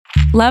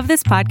Love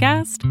this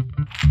podcast?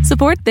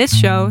 Support this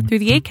show through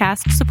the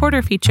Acast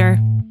supporter feature.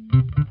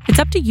 It's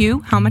up to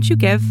you how much you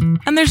give,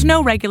 and there's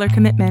no regular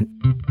commitment.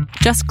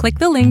 Just click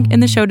the link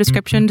in the show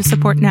description to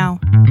support now.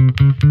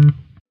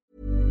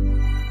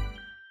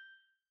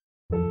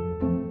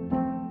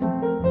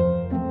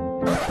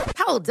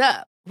 Hold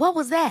up. What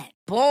was that?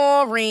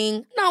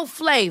 Boring. No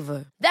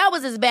flavor. That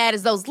was as bad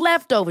as those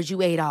leftovers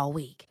you ate all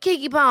week.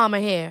 Keke Palmer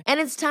here, and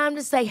it's time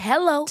to say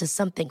hello to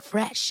something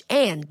fresh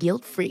and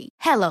guilt-free.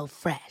 Hello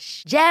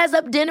Fresh. Jazz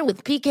up dinner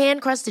with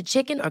pecan-crusted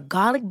chicken or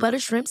garlic butter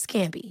shrimp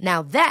scampi.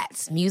 Now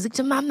that's music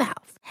to my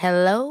mouth.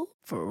 Hello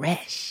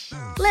Fresh.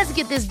 Let's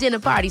get this dinner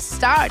party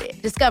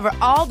started. Discover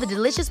all the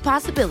delicious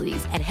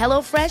possibilities at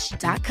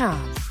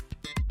hellofresh.com.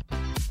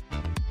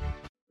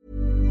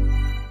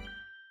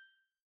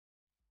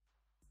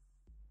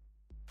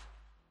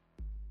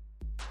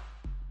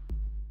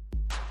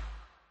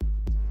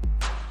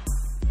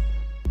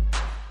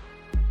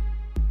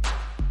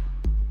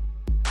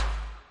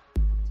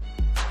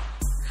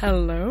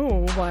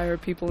 Hello, Why Are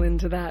People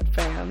Into That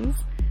fans?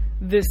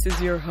 This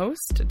is your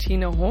host,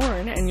 Tina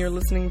Horn, and you're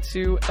listening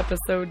to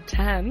episode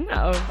 10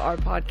 of our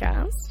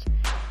podcast.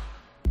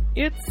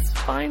 It's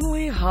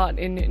finally hot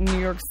in New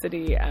York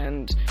City,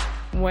 and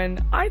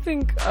when I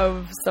think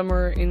of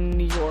summer in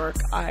New York,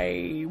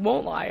 I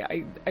won't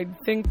lie, I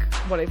think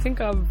what I think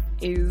of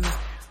is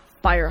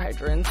fire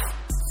hydrants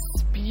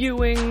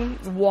spewing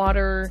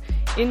water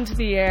into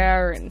the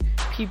air and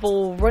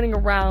people running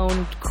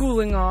around,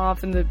 cooling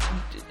off in the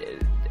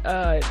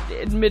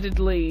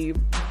admittedly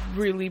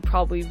really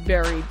probably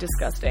very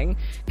disgusting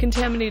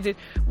contaminated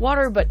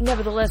water, but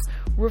nevertheless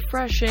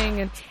refreshing.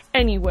 And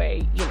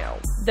anyway,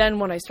 then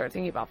when I start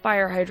thinking about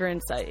fire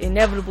hydrants,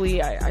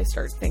 inevitably I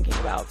start thinking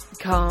about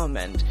cum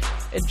and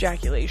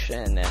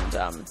ejaculation,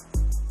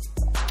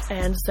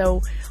 and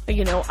so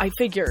I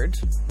figured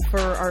for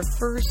our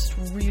first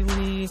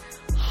really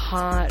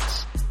hot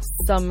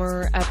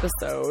summer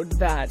episode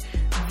that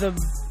the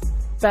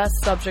best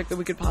subject that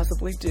we could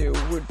possibly do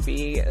would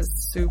be a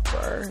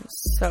super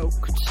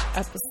soaked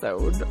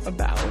episode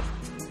about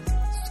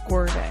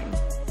squirting.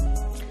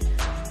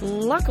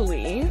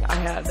 Luckily, I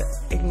had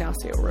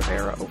Ignacio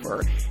Rivera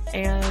over,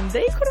 and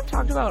they could have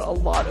talked about a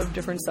lot of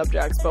different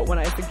subjects, but when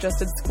I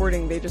suggested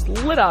squirting, they just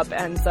lit up,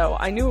 and so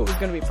I knew it was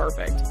going to be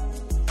perfect.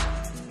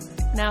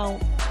 Now,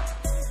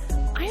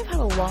 I have had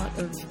a lot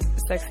of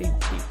sexy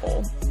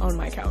people on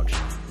my couch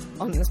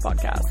on this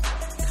podcast,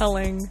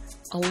 telling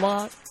a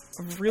lot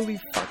of really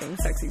fucking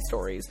sexy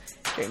stories.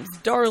 James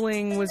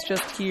Darling was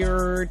just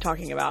here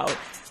talking about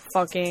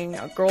fucking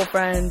a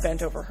girlfriend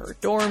bent over her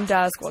dorm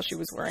desk while she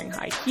was wearing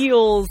high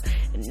heels,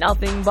 and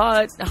nothing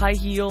but high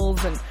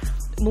heels, and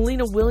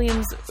Melina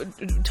Williams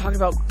talked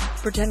about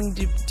pretending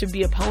to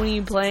be a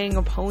pony, playing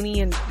a pony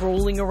and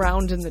rolling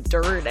around in the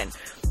dirt, and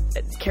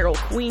Carol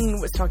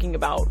Queen was talking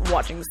about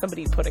watching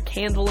somebody put a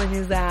candle in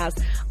his ass.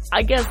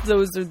 I guess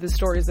those are the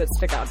stories that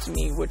stick out to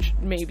me, which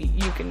maybe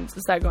you can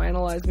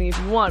psychoanalyze me if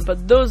you want,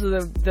 but those are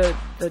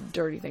the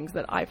dirty things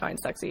that I find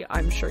sexy.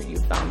 I'm sure you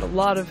found a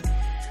lot of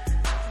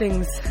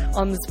things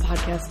on this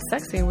podcast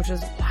sexy, which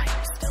is why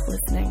you're still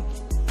listening.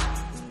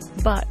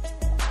 But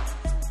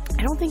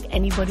I don't think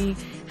anybody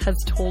has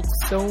told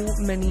so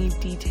many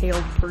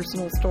detailed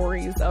personal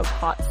stories of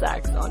hot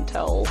sex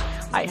until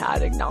I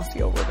had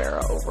Ignacio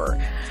Rivera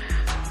over.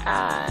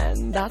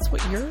 And that's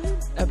what you're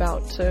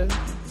about to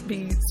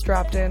be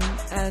strapped in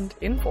and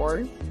in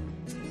for.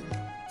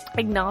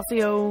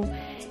 Ignacio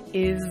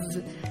is,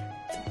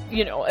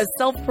 a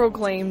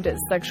self-proclaimed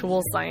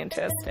sexual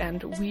scientist,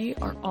 and we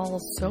are all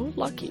so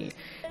lucky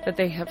that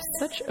they have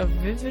such a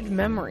vivid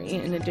memory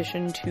in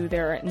addition to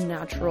their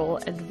natural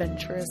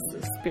adventurous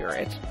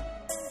spirit.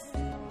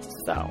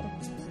 So,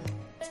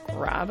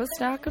 grab a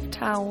stack of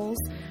towels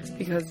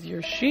because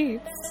your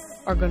sheets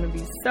are going to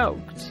be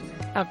soaked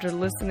after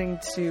listening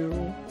to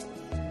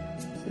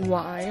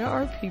Why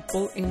Are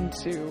People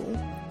Into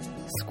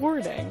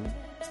Squirting?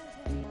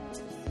 And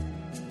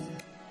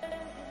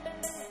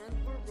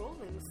we're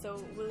rolling, so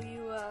will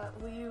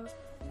you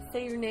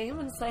say your name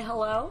and say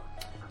hello?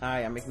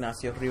 Hi, I'm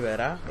Ignacio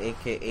Rivera,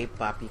 aka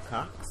Papi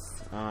Cox.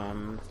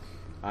 I'm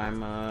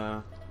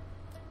a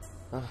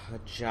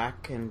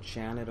Jack and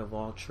Janet of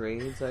all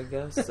trades, I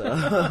guess.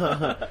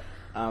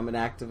 I'm an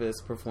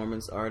activist,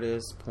 performance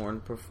artist, porn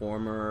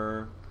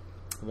performer,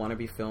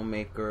 wannabe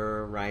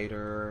filmmaker,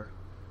 writer,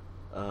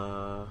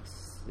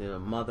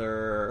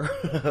 mother,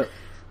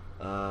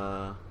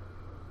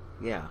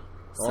 yeah,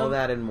 all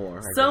that and more.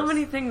 I guess.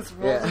 Many things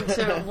rolled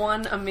into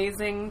one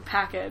amazing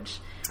package.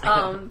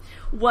 I'm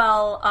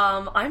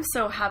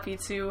so happy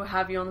to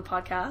have you on the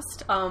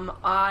podcast.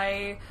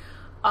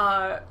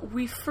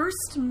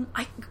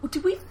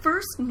 Did we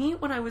first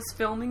meet when I was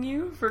filming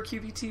you for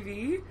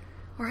QBTV?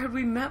 Or had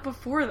we met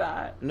before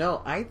that?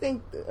 No, I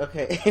think,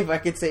 if I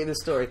could say the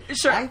story.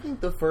 Sure. I think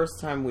the first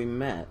time we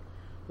met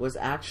was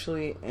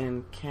actually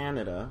in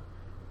Canada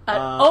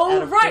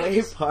at a right.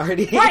 play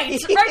party. Right.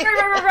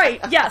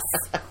 Yes,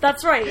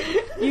 that's right.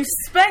 You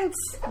spanked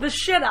the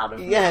shit out of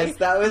me. Yes,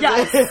 that was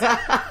it.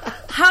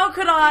 How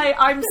could I?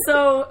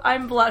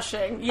 I'm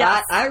blushing.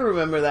 Yes. I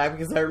remember that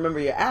because I remember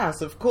your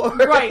ass, of course.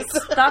 Right.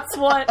 That's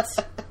what...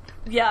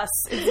 Yes,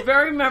 it's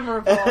very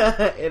memorable.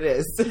 It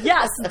is.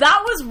 Yes,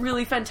 that was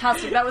really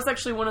fantastic. That was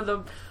actually one of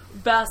the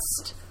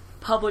best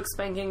public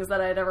spankings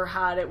that I'd ever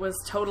had. It was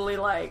totally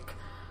like...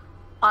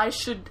 I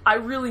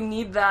really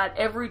need that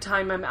every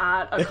time I'm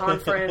at a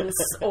conference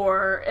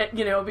or,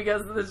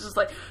 because it's just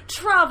like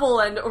travel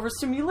and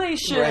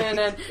overstimulation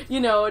and,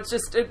 it's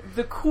just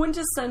the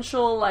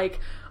quintessential, like,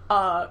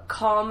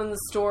 calm in the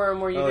storm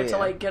where you get to,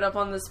 like, get up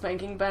on the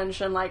spanking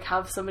bench and, like,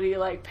 have somebody,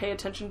 like, pay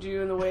attention to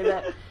you in the way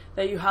that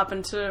you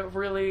happen to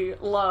really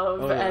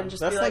love and just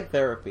that's be like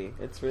therapy.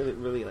 It's really,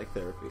 really like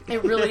therapy.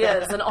 It really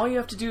is. And all you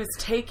have to do is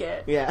take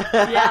it.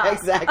 Yeah.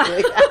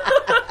 Exactly.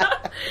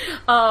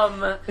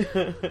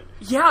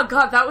 Yeah,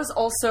 God, that was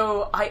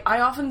also...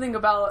 I often think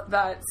about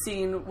that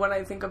scene when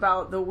I think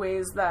about the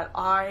ways that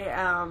I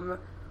am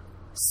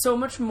so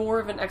much more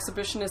of an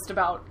exhibitionist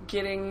about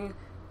getting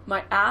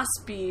my ass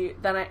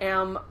beat than I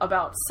am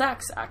about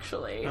sex,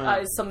 actually,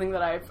 is something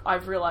that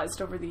I've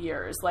realized over the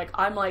years. Like,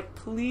 I'm like,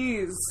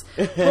 please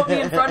put me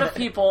in front of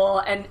people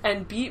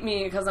and beat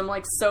me, because I'm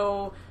like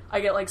I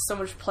get like so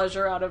much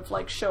pleasure out of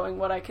like showing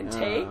what I can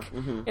take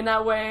in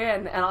that way,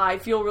 and I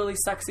feel really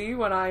sexy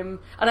when and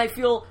I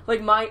feel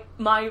like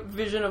my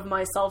vision of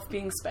myself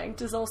being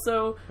spanked is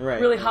also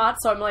really hot,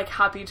 so I'm like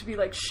happy to be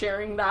like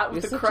sharing that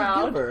with the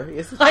crowd.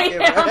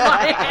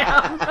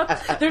 I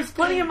am. There's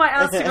plenty of my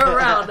ass to go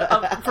around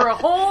for a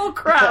whole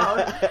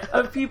crowd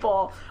of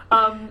people.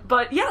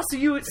 But yeah, so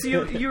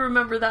you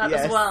remember that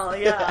as well.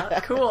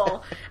 Yeah,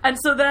 cool. And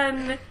so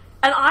then...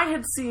 And I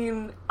had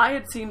seen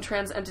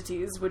Trans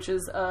Entities, which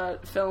is a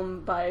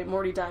film by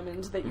Morty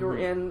Diamond that you were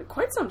in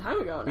quite some time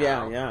ago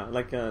now. Yeah.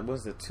 Like, what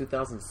was it,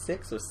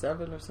 2006 or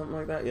 7 or something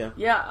like that? Yeah.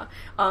 Yeah.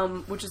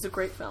 Which is a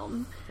great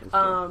film.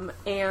 And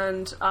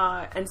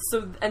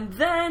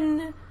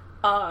then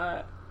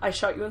I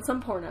shot you in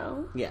some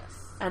porno. Yes.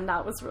 And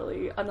that was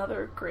really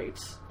another great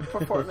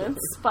performance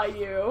by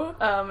you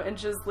and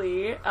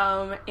Gisli.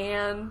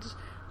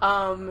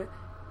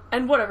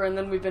 And whatever, and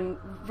then we've been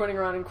running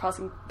around and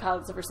crossing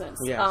paths ever since.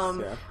 Yes,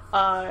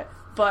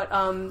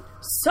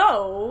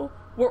 So,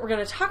 what we're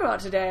going to talk about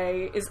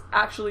today is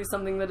actually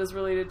something that is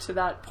related to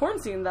that porn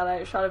scene that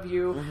I shot of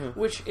you,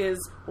 which is,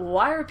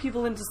 why are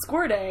people into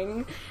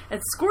squirting?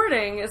 And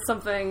squirting is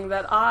something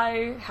that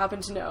I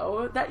happen to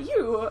know that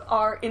you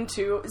are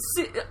into,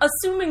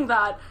 assuming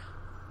that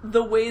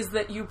the ways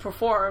that you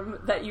perform,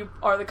 that you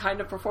are the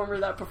kind of performer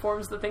that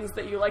performs the things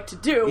that you like to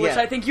do, which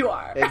I think you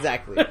are.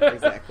 Exactly.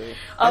 That's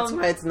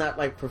why it's not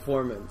like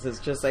performance. It's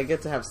just I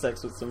get to have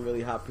sex with some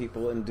really hot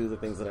people and do the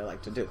things that I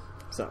like to do.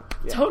 So,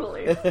 yeah.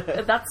 Totally.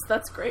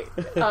 That's great.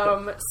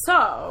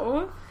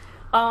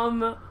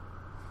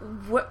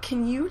 What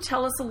can you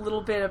tell us a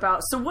little bit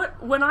about... So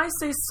when I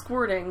say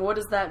squirting, what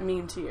does that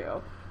mean to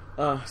you?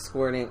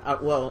 Squirting.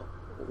 Well...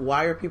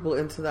 Why are people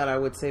into that? I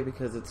would say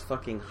because it's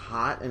fucking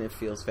hot and it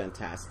feels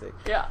fantastic.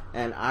 Yeah.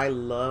 And I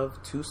love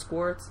to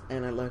squirt,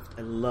 and I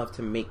love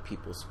to make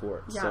people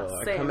squirt. Yeah, so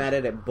same. I come at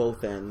it at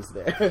both ends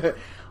there.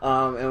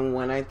 And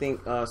when I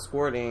think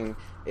squirting,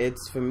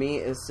 for me,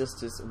 it's just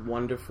this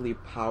wonderfully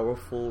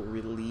powerful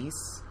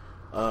release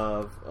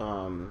of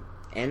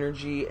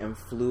energy and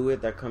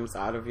fluid that comes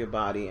out of your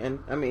body. And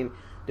I mean,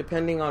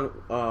 depending on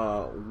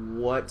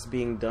what's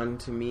being done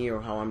to me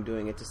or how I'm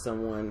doing it to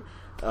someone,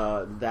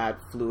 that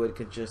fluid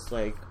could just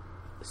like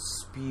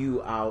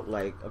spew out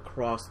like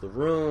across the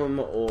room,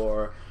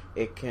 or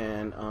it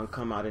can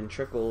come out in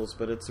trickles,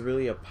 but it's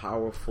really a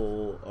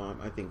powerful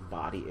I think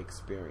body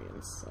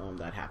experience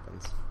that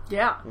happens.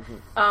 Yeah.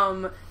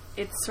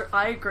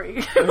 I agree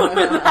with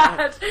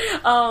that.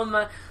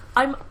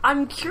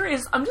 I'm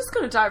curious. I'm just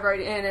going to dive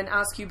right in and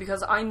ask you,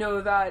 because I know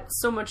that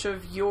so much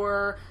of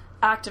your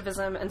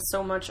activism and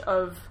so much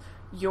of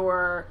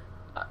your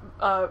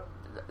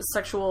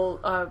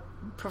sexual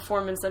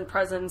performance and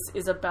presence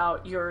is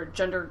about your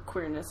gender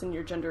queerness and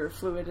your gender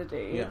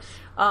fluidity. Yes.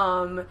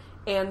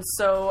 And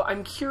so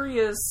I'm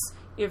curious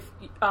if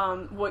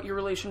what your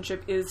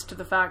relationship is to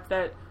the fact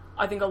that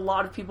I think a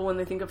lot of people, when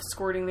they think of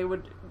squirting,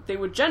 they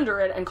would gender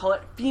it and call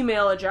it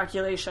female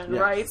ejaculation,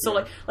 yes, right?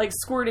 So like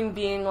squirting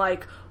being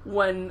like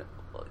when,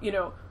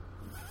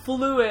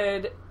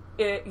 fluid,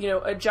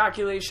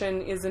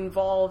 ejaculation is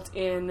involved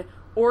in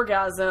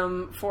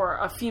orgasm for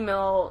a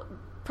female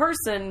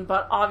person,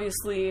 but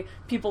obviously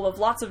people of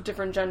lots of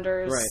different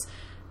genders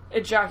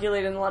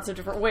ejaculate in lots of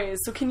different ways.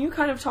 So can you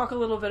kind of talk a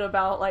little bit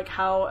about like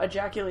how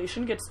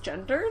ejaculation gets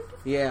gendered?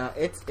 Yeah,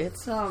 it's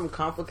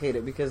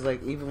complicated because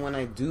like even when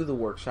I do the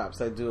workshops,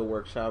 I do a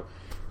workshop,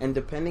 and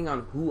depending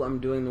on who I'm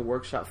doing the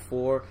workshop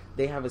for,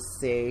 they have a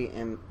say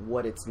in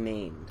what it's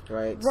named,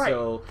 right?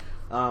 So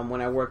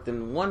when I worked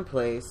in one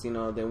place, you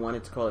know, they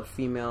wanted to call it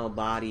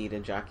female-bodied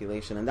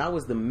ejaculation, and that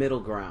was the middle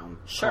ground,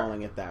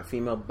 calling it that,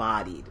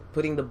 female-bodied.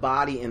 Putting the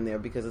body in there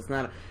because it's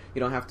not, you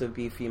don't have to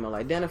be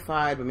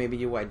female-identified, but maybe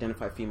you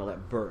identify female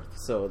at birth.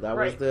 So that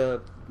was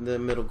the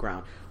middle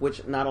ground,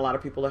 which not a lot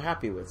of people are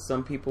happy with.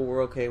 Some people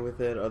were okay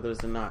with it,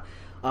 others are not.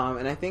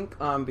 And I think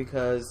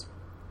because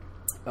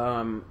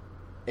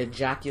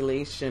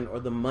ejaculation or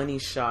the money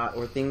shot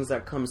or things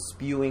that come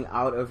spewing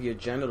out of your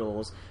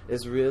genitals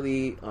is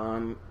really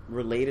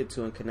related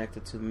to and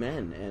connected to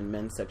men and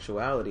men's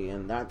sexuality,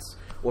 and that's,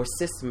 or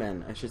cis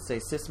men, I should say,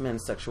 cis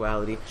men's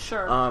sexuality.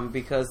 Sure.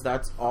 Because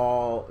that's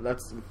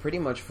pretty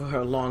much for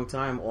a long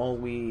time all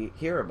we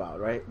hear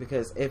about, right?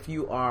 Because if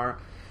you are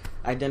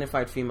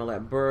identified female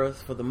at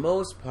birth, for the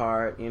most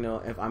part, you know,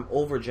 if I'm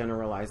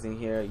overgeneralizing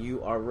here,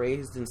 you are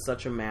raised in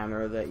such a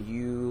manner that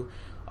you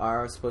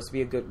are supposed to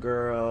be a good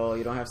girl.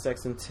 You don't have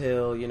sex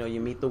until, you know, you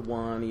meet the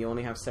one. You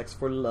only have sex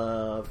for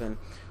love and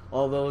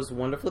all those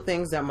wonderful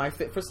things that might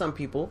fit for some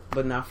people,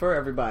 but not for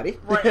everybody.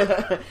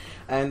 Right.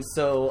 And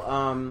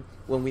so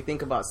when we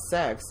think about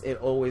sex, it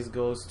always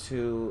goes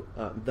to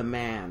the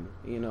man,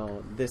 you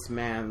know, this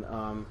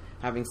man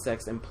having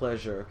sex and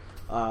pleasure.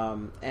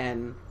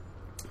 And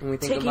when we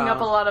think taking about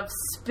up a lot of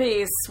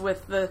space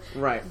with the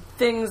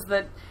things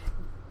that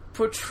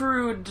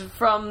protrude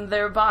from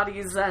their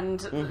bodies and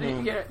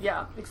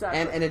yeah, exactly.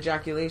 And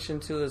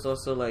ejaculation too is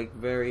also like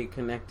very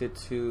connected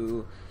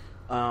to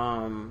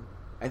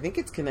I think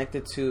it's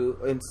connected to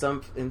in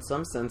some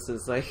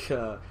senses like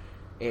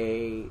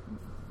a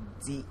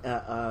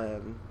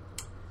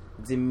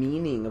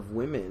demeaning of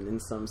women in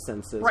some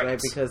senses, right?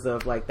 Because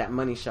of like that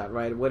money shot,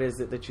 right? What is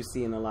it that you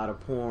see in a lot of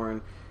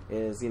porn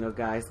is, you know,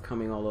 guys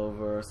coming all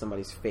over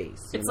somebody's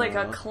face. It's like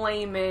a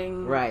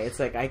claiming. Right. It's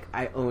like,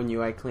 I own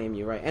you, I claim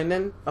you, right? And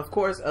then, of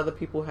course, other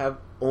people have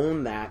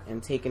owned that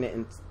and taken it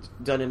and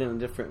done it in a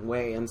different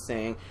way and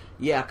saying,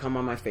 yeah, come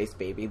on my face,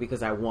 baby,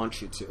 because I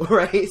want you to,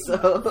 right?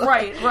 So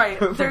Right.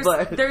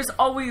 There's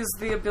always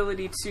the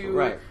ability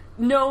to...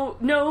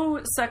 No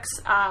sex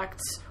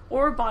act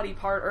or body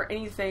part or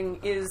anything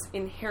is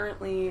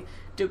inherently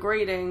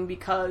degrading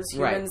because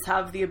humans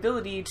have the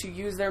ability to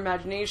use their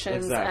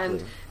imaginations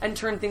and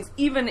turn things,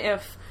 even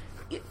if,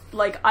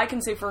 like, I can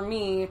say for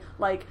me,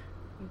 like,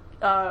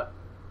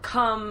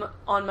 come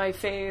on my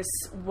face,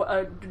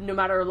 no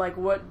matter, like,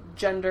 what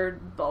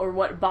gender or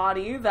what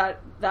body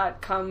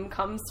that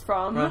comes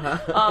from,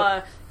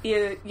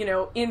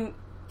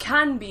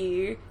 can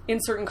be, in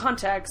certain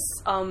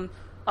contexts,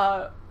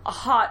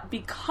 hot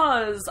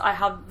because I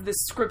have this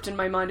script in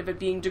my mind of it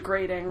being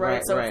degrading,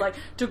 right? So it's like,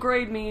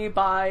 degrade me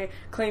by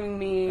claiming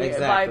me,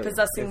 by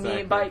possessing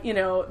me, by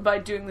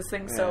doing this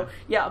thing. So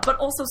but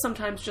also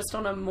sometimes just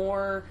on a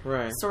more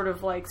sort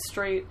of like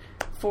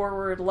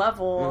straightforward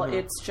level,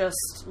 it's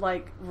just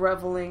like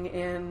reveling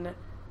in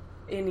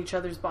each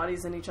other's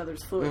bodies and each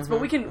other's fluids.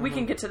 But we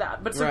can get to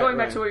that. But so going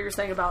back to what you were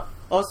saying about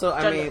also,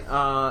 gender.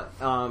 I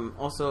mean,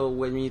 also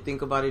when you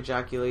think about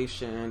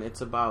ejaculation, it's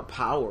about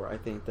power. I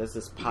think there's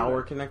this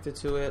power connected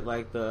to it.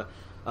 Like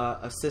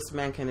a cis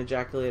man can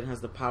ejaculate and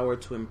has the power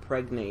to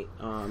impregnate.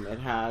 It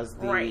has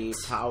the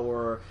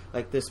power,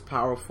 like this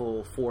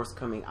powerful force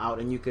coming out,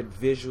 and you could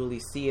visually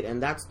see it.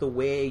 And that's the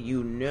way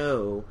you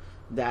know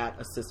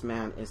that a cis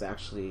man is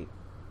actually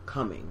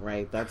coming,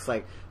 right? That's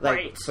like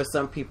for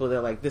some people,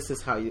 they're like, this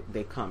is how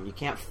they come. You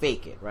can't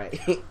fake it, right?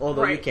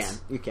 Although you can,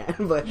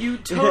 but you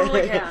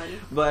totally can.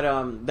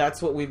 But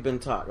that's what we've been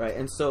taught, right?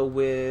 And so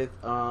with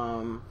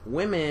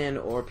women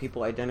or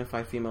people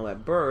identify female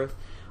at birth,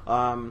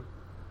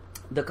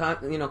 the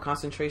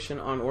concentration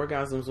on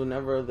orgasms was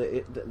never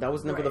that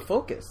was never the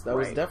focus. That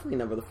was definitely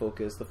never the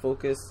focus. The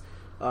focus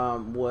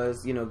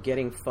was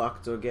getting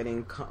fucked or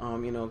getting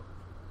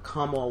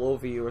come all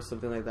over you or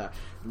something like that.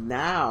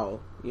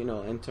 Now,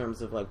 in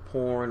terms of like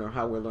porn or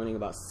how we're learning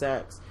about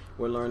sex,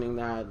 we're learning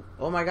that,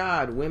 oh my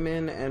God,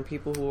 women and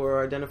people who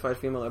are identified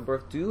female at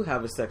birth do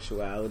have a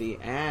sexuality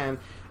and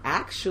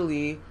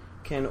actually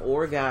can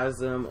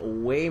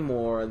orgasm way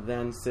more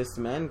than cis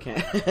men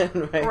can,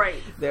 right?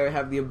 They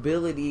have the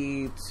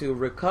ability to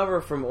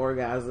recover from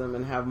orgasm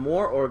and have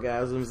more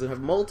orgasms and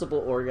have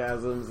multiple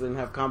orgasms and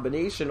have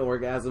combination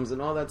orgasms and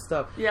all that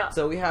stuff. Yeah.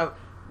 So we have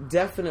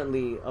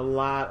definitely a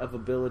lot of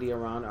ability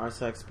around our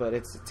sex, but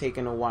it's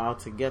taken a while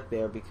to get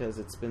there because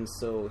it's been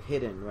so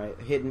hidden, right?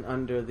 Hidden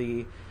under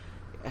the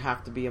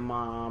have to be a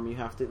mom, you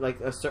have to, like,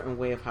 a certain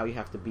way of how you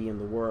have to be in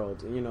the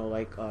world,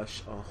 like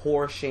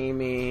whore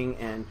shaming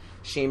and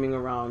shaming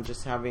around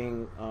just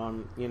having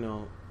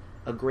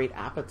a great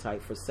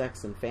appetite for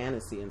sex and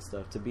fantasy and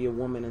stuff. To be a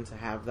woman and to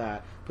have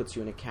that puts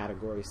you in a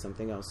category of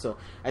something else. So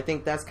I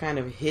think that's kind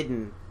of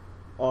hidden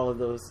all of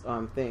those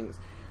things.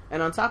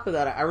 And on top of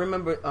that, I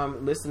remember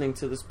listening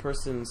to this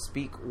person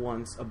speak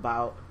once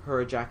about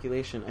her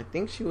ejaculation. I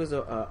think she was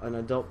an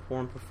adult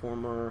porn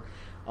performer.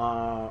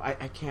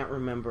 I can't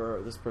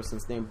remember this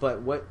person's name,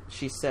 but what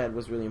she said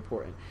was really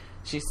important.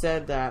 She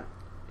said that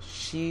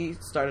she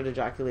started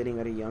ejaculating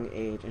at a young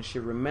age, and she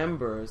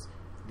remembers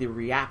the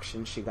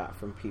reaction she got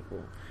from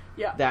people.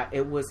 Yeah. That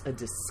it was a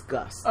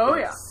disgust. Oh, that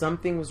yeah.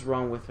 something was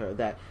wrong with her.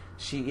 That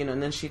she, you know,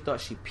 and then she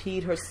thought she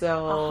peed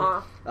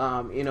herself.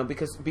 You know,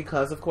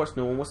 because of course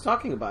no one was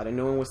talking about it.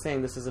 No one was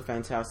saying this is a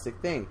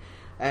fantastic thing.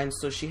 And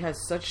so she had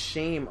such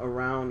shame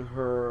around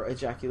her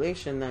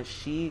ejaculation that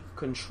she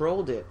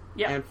controlled it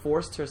and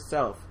forced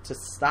herself to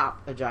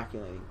stop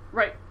ejaculating.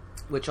 Right.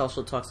 Which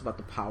also talks about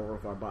the power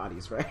of our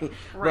bodies, right?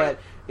 Right.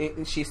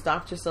 But she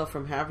stopped herself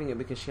from having it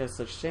because she had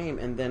such shame,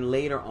 and then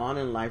later on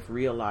in life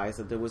realized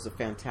that there was a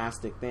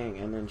fantastic thing,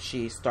 and then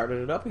she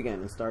started it up again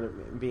and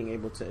started being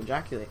able to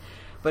ejaculate.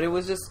 But it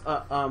was just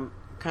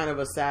kind of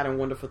a sad and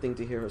wonderful thing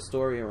to hear her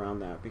story around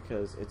that,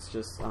 because it's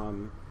just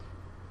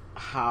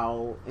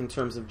how, in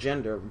terms of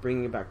gender,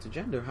 bringing it back to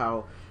gender,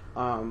 how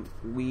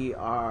we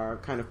are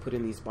kind of put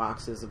in these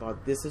boxes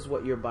about this is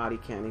what your body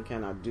can and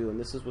cannot do, and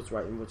this is what's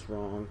right and what's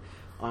wrong.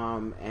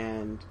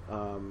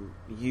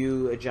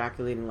 You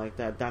ejaculating like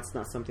that, that's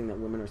not something that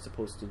women are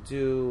supposed to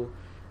do,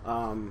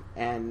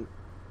 and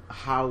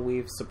how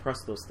we've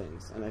suppressed those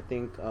things. And I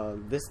think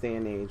this day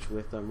and age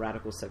with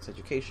radical sex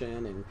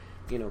education and,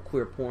 you know,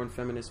 queer porn,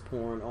 feminist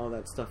porn, all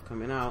that stuff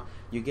coming out,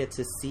 you get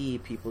to see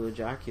people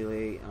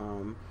ejaculate,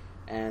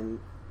 and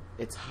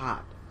it's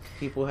hot.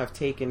 People have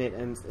taken it,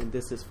 and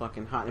this is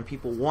fucking hot, and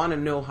people want to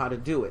know how to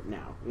do it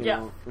now. You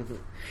know? Mm-hmm.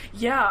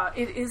 Yeah,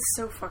 it is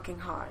so fucking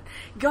hot.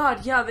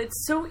 God, yeah,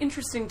 it's so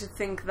interesting to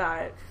think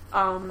that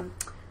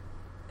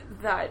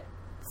that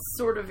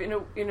sort of in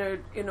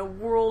a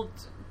world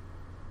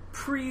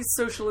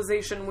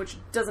pre-socialization, which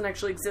doesn't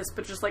actually exist,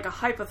 but just like a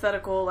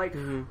hypothetical, like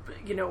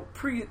you know,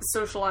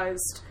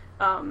 pre-socialized,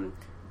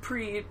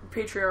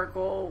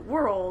 pre-patriarchal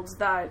world,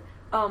 that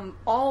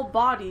all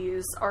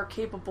bodies are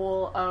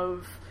capable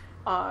of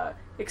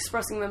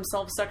expressing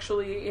themselves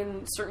sexually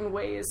in certain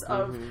ways,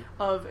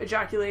 of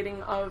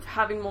ejaculating, of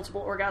having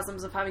multiple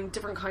orgasms, of having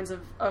different kinds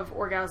of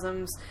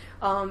orgasms,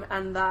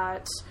 and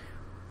that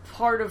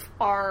part of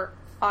our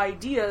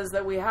ideas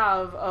that we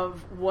have of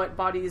what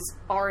bodies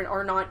are and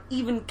are not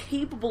even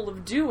capable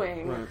of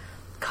doing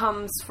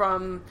comes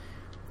from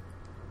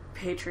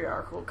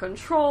patriarchal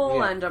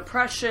control and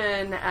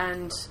oppression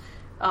and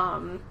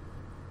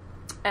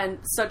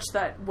such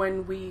that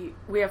when we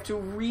have to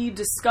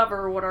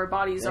rediscover what our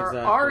bodies are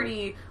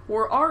already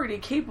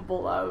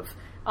capable of,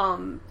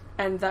 and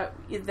that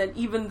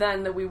even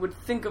then that we would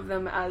think of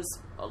them as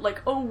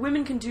like, oh,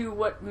 women can do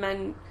what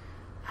men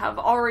have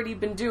already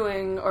been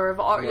doing or have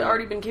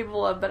already been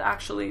capable of, but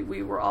actually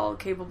we were all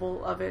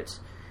capable of it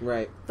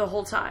the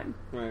whole time.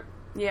 Right.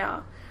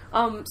 Yeah.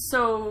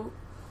 So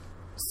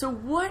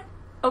what?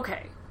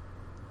 Okay.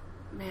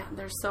 Man,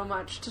 there's so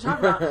much to talk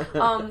about.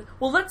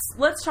 Well,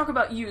 let's talk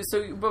about you.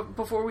 So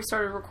before we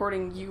started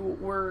recording, you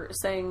were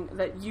saying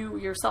that you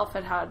yourself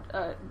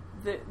had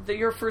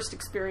your first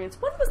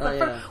experience. When was the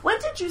first? When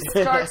did you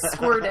start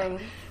squirting?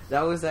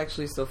 That was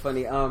actually so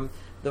funny.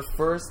 The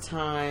first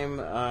time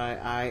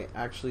I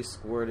actually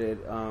squirted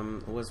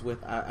was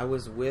I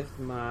was with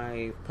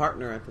my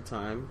partner at the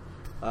time.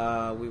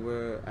 We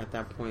were at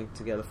that point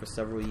together for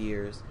several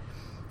years,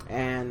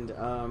 and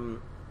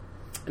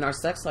our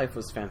sex life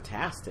was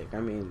fantastic. I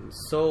mean,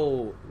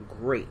 so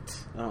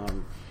great.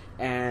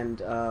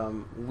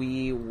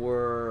 We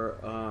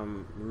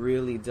were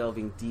really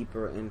delving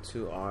deeper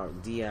into our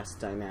DS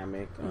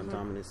dynamic,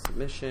 dominant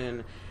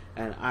submission,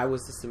 and I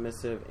was the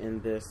submissive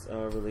in this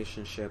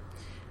relationship.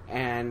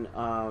 And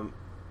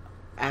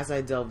as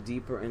I delved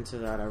deeper into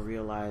that, I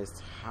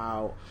realized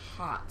how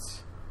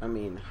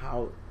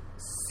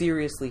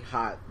seriously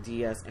hot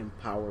DS and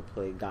power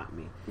play got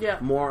me. Yeah.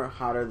 More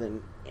hotter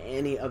than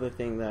any other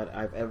thing that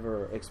I've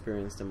ever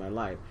experienced in my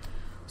life.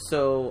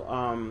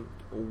 So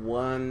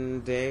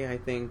one day, I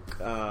think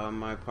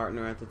my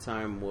partner at the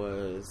time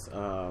was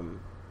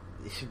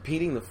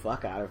beating the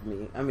fuck out of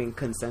me. I mean,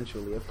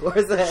 consensually, of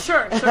course.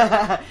 Sure.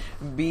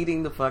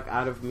 Beating the fuck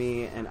out of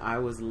me, and I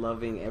was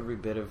loving every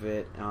bit of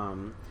it.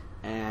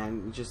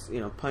 And just, you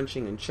know,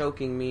 punching and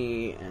choking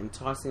me and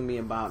tossing me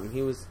about. And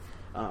he was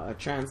a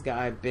trans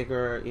guy,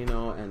 bigger, you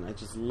know, and I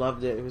just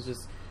loved it. It was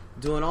just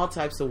doing all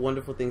types of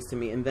wonderful things to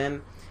me. And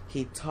then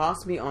he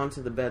tossed me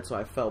onto the bed, so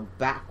I fell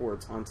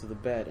backwards onto the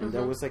bed. And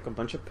there was like a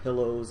bunch of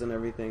pillows and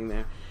everything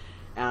there.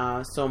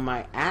 So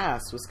my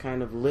ass was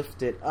kind of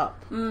lifted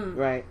up,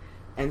 right?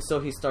 And so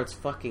he starts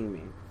fucking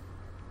me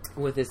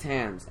with his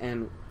hands.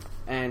 And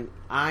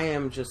I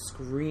am just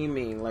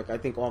screaming, like I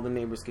think all the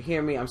neighbors could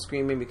hear me. I'm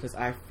screaming because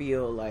I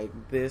feel like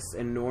this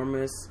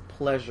enormous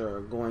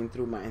pleasure going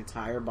through my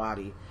entire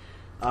body.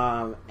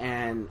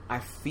 And I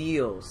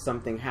feel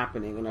something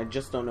happening, and I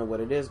just don't know what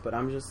it is, but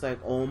I'm just like,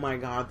 oh my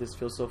god, this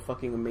feels so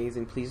fucking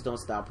amazing, please don't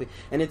stop, please.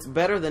 And it's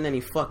better than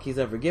any fuck he's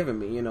ever given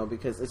me, you know,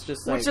 because it's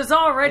just like, which is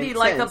already intense,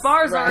 like the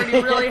bar's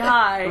already really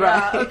high.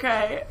 Right. Yeah,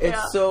 okay.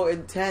 It's so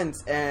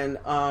intense. And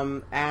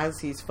as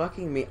he's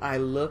fucking me, I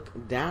look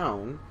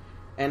down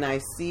and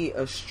I see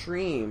a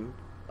stream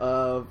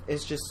of,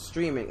 it's just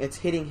streaming, it's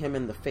hitting him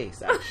in the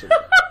face, actually.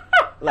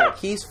 Like,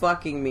 he's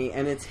fucking me,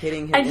 and it's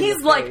hitting him in the face. And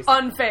he's, like,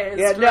 unfazed.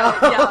 Yeah, no.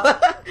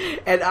 Right? Yeah.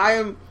 And I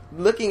am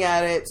looking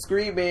at it,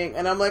 screaming,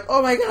 and I'm like,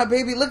 oh my god,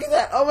 baby, look at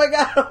that, oh my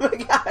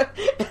god,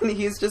 and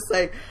he's just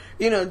like,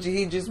 he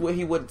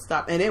wouldn't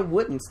stop, and it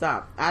wouldn't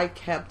stop. I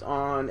kept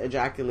on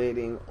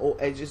ejaculating.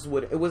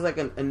 It was like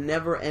a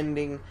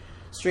never-ending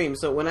stream.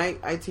 So when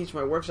I teach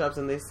my workshops,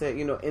 and they say,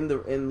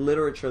 in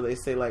literature, they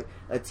say like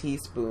a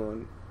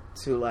teaspoon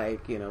to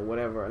like,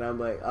 whatever, and I'm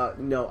like,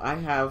 no, I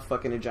have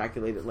fucking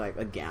ejaculated like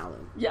a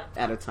gallon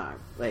at a time,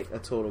 like a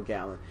total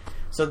gallon.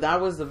 So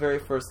that was the very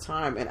first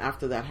time, and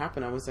after that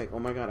happened, I was like, oh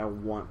my god, I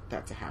want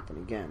that to happen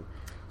again.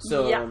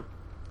 So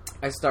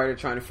I started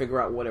trying to figure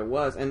out what it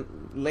was,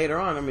 and later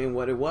on,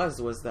 what it was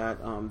that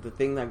the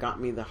thing that got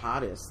me the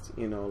hottest,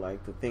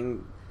 like the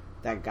thing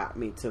that got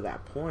me to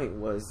that point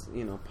was,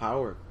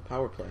 power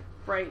play.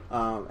 Right.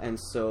 And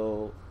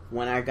so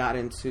when I got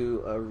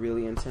into a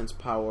really intense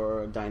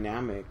power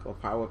dynamic or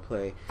power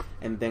play,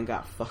 and then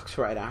got fucked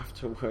right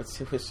afterwards,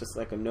 it was just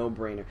like a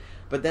no-brainer.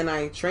 But then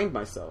I trained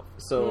myself.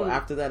 So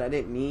after that, I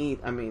didn't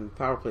need,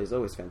 power play is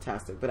always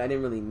fantastic, but I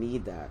didn't really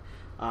need that.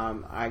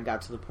 I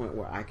got to the point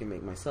where I can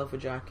make myself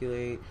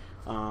ejaculate,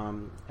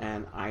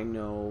 and I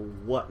know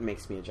what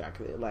makes me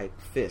ejaculate, like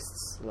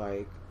fists,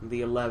 like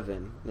the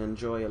 11,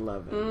 enjoy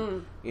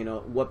 11,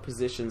 what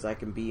positions I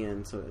can be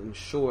in to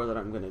ensure that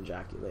I'm going to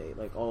ejaculate,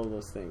 like all of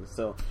those things.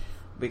 So,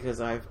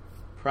 because I've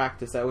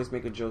practiced, I always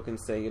make a joke and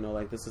say,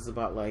 like, this is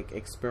about like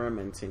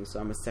experimenting. So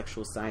I'm a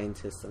sexual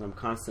scientist, and I'm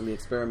constantly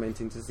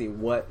experimenting to see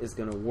what is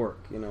going to work,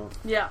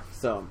 Yeah.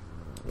 So,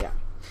 yeah.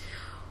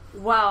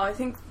 Wow, I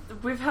think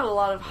we've had a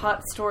lot of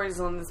hot stories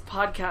on this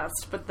podcast,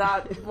 but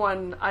that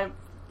one, I'm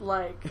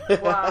like,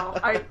 wow.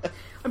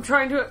 I'm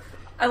trying to...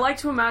 I like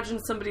to imagine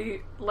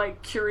somebody,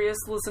 like, curious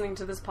listening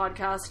to this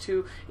podcast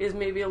who is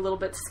maybe a little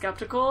bit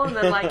skeptical, and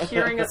then, like,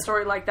 hearing a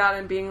story like that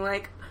and being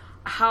like,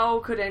 how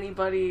could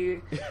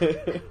anybody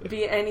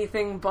be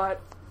anything but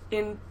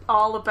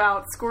all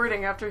about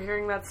squirting after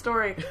hearing that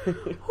story?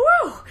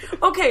 Whew!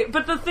 Okay,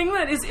 but the thing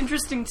that is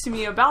interesting to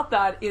me about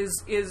that is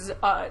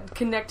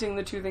connecting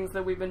the two things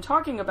that we've been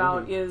talking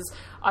about is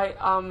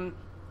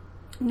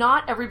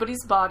not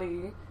everybody's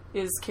body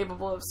is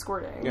capable of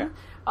squirting,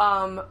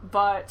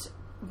 but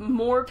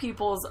more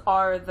people's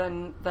are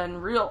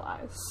than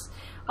realize.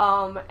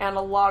 And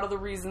a lot of the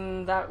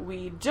reason that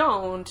we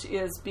don't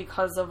is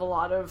because of a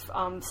lot of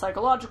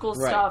psychological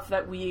stuff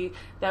that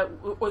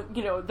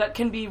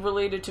can be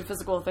related to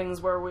physical things,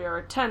 where we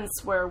are tense,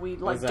 where we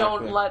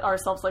don't let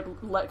ourselves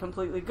let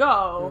completely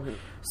go.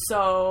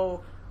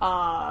 So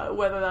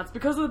whether that's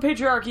because of the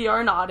patriarchy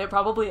or not, it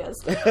probably is.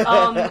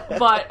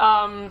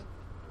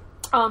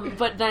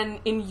 But then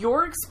in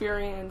your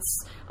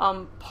experience,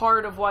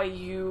 part of why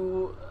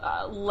you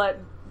let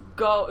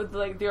go,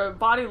 like your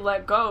body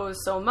let go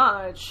so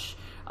much,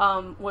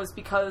 was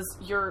because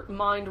your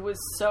mind was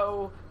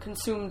so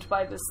consumed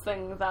by this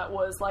thing that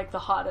was like the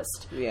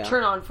hottest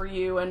turn on for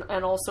you,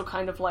 and also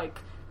kind of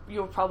like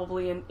you were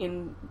probably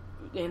in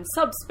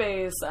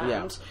subspace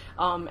and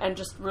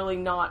just really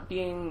not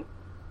being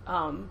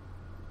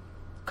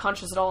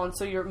conscious at all, and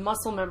so your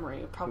muscle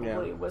memory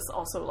probably was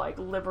also like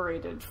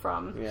liberated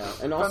from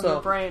and also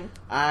your brain.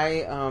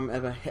 I am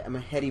a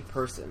heady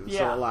person,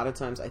 so a lot of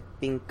times I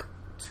think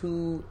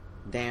too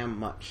damn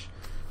much.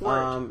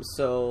 That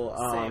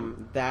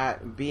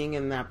being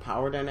in that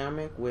power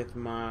dynamic with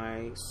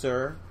my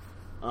sir,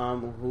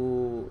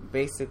 who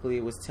basically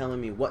was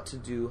telling me what to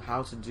do,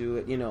 how to do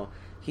it,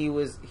 he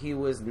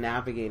was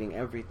navigating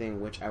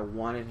everything which I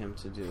wanted him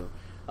to do.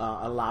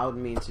 Allowed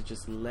me to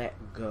just let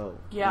go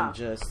and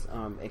just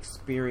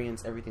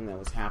experience everything that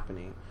was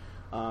happening.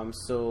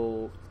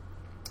 So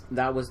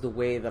that was the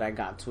way that I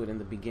got to it in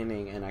the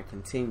beginning, and I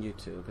continued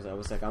to, because I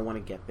was like, I want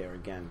to get there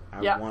again.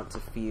 I want to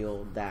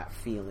feel that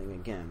feeling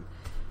again.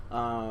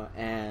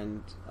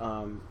 And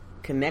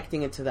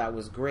connecting it to that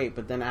was great,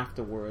 but then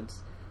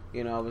afterwards,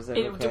 I was like,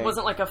 it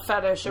wasn't like a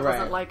fetish. It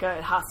wasn't like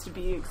it has to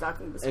be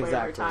exactly this way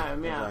every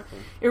time. Yeah. Exactly.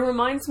 It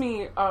reminds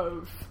me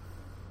of...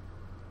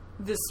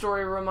 This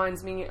story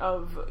reminds me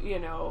of,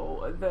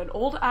 that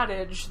old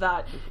adage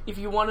that if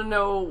you want to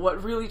know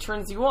what really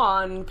turns you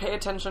on, pay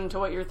attention to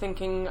what you're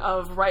thinking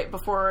of right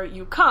before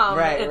you come.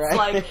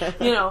 Like,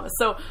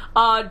 so,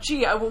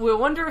 we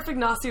wonder if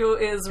Ignacio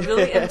is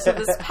really into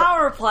this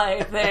power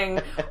play thing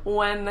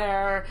when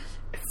they're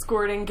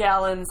squirting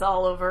gallons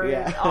all over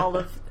all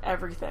of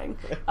everything.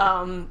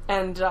 Can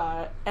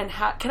I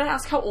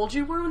ask how old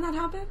you were when that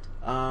happened?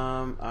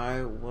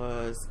 I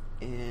was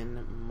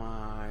in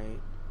my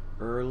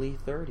early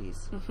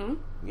 30s.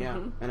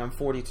 And I'm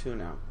 42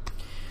 now.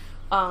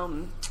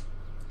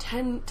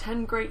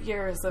 10 great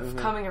years of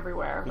coming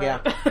everywhere,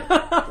 right?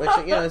 Which,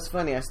 it's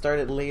funny, I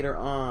started later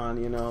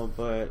on,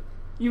 but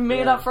you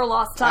made up for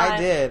lost time. I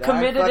did.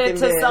 Committed it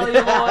to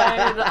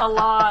celluloid a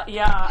lot.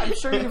 I'm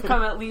sure you've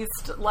come at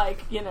least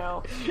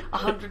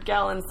 100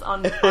 gallons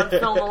on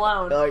film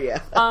alone. Oh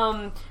yeah.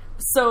 I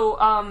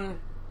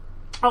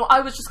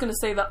was just going to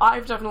say that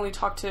I've definitely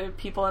talked to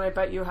people, and I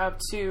bet you have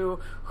too,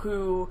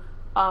 who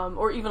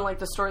or even like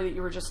the story that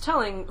you were just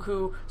telling,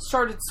 who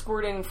started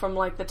squirting from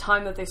like the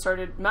time that they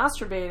started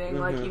masturbating,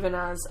 like even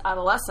as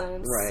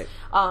adolescents, Right.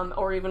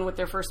 Or even with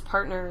their first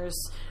partners,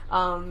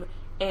 and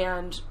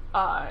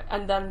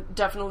then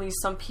definitely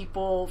some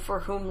people for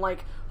whom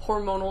like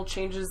hormonal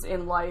changes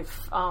in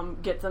life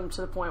get them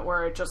to the point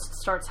where it just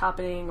starts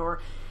happening,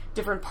 or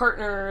different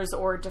partners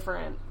or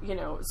different,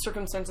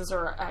 circumstances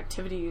or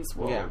activities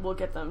will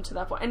get them to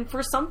that point. And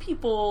for some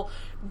people,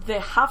 they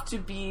have to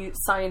be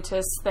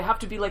scientists. They have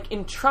to be like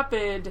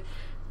intrepid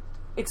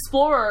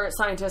explorer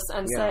scientists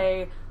and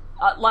say,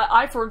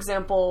 I, for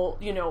example,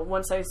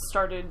 once I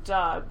started,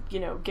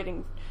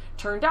 getting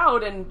turned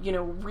out and,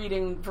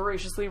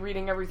 voraciously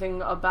reading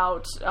everything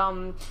about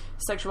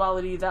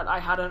sexuality that I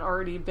hadn't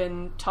already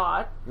been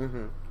taught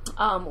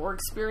or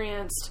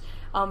experienced,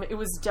 it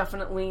was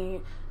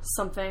definitely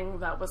something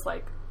that was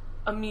like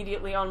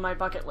immediately on my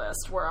bucket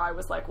list, where I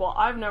was like, well,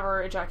 I've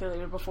never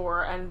ejaculated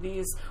before, and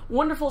these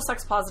wonderful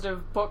sex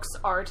positive books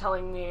are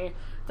telling me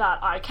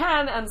that I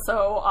can, and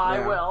so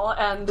I will.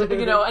 And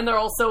and they're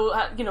also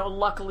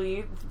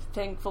luckily,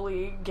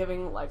 thankfully,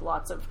 giving like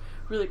lots of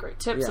really great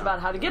tips about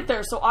how to get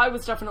there. So I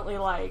was definitely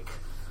like,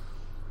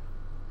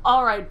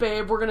 all right,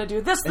 babe, we're gonna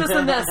do this,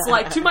 and this,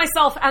 like to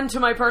myself and to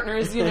my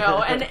partners,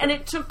 and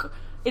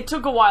it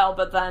took a while,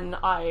 but then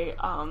I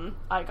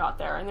got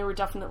there, and they were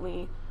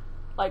definitely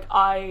like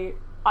I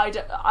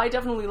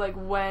definitely, like,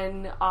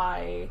 when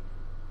I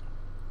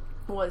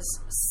was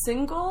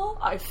single,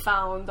 I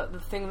found that the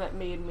thing that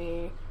made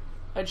me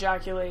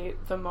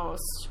ejaculate the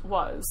most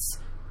was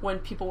when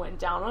people went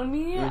down on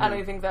me, and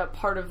I think that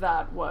part of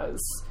that was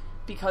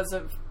because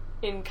of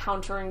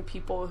encountering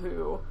people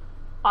who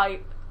I,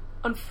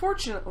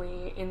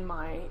 unfortunately, in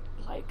my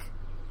like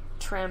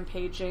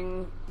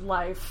trampaging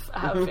life,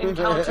 have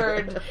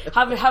encountered,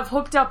 have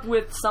hooked up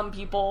with some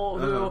people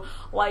who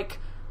like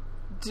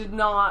did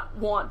not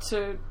want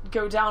to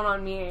go down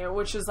on me,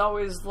 which is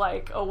always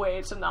like a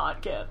way to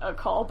not get a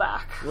call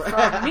back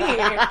from me.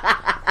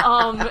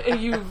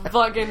 You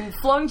fucking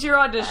flunked your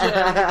audition.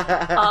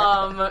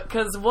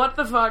 Cause what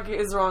the fuck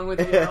is wrong with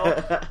you?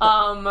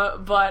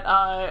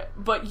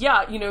 But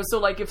yeah, so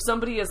like if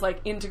somebody is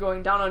like into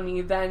going down on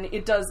me, then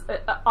it does,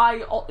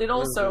 it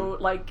also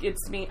like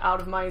gets me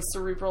out of my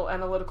cerebral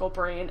analytical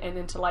brain and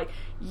into like,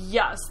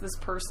 yes, this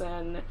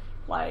person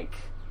like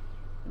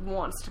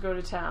wants to go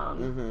to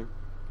town.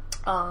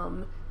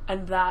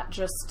 And that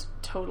just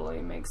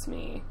totally makes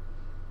me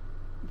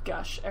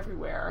gush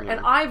everywhere.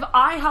 And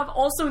I have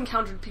also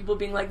encountered people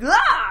being like,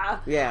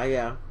 ah!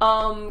 Yeah.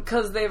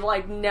 Cause they've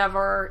like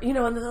never, and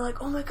they're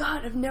like, oh my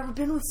god, I've never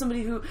been with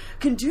somebody who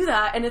can do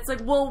that. And it's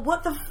like, well,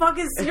 what the fuck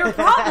is your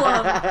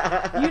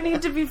problem? You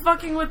need to be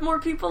fucking with more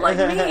people like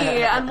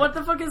me. And what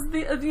the fuck is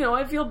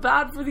I feel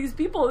bad for these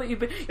people that you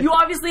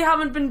obviously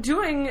haven't been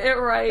doing it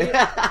right.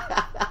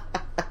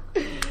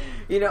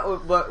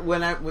 But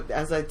when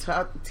as I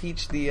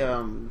teach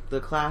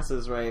the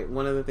classes, right,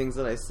 one of the things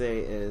that I say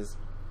is,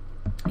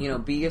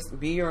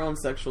 be your own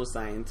sexual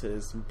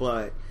scientist,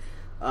 but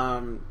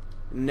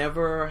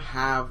never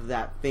have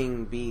that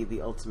thing be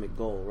the ultimate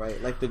goal,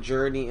 right? Like the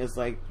journey is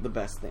like the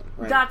best thing,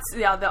 right?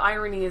 The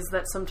irony is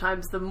that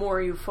sometimes the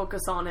more you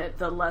focus on it,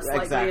 the less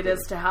likely it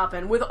is to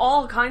happen with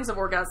all kinds of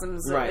orgasms.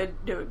 Right.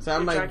 So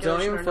I'm like,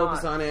 don't even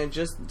focus on it.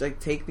 Just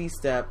like take these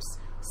steps,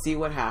 see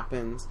what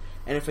happens.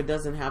 And if it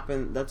doesn't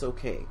happen, that's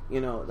okay.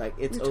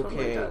 It's it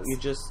okay. Totally you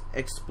just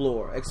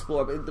explore,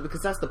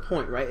 because that's the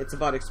point, right? It's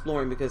about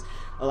exploring, because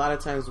a lot of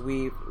times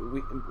we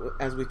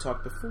as we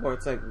talked before,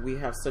 it's like we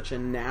have such a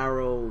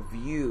narrow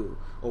view,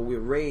 or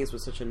we're raised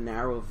with such a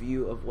narrow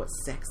view of what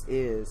sex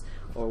is,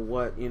 or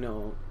what,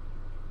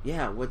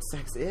 what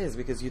sex is,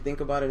 because you think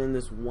about it in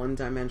this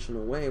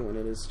one-dimensional way when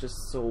it is just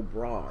so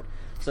broad.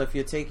 So if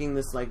you're taking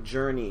this like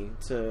journey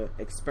to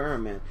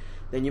experiment,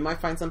 then you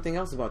might find something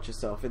else about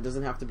yourself. It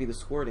doesn't have to be the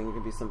squirting. It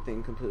could be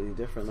something completely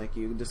different. Like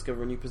you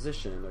discover a new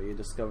position, or you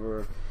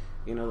discover,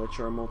 that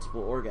you're a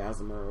multiple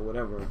orgasmer or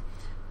whatever.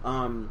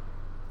 I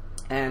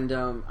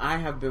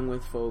have been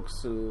with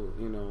folks who,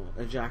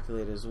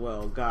 ejaculate as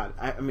well. God,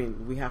 I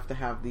mean, we have to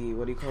have the,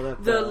 what do you call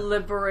that? The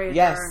Liberator.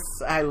 Yes,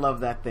 I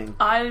love that thing.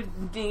 I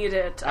need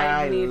it.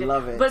 I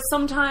love it. But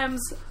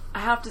sometimes I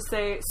have to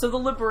say, so the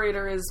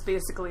Liberator is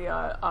basically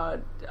I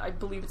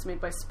believe it's made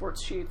by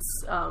Sports Sheets.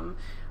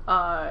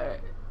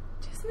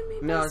 Isn't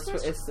it made by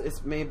Sports Sheets?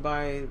 It's made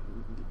by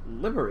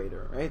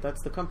Liberator, right?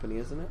 That's the company,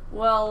 isn't it?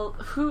 Well,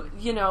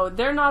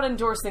 they're not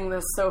endorsing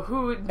this, so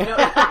who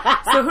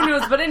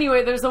knows? But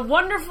anyway, there's a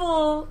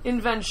wonderful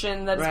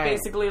invention that's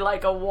basically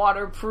like a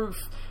waterproof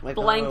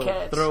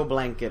blanket, a throw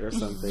blanket or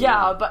something.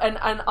 Yeah, but and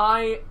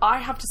I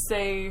have to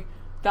say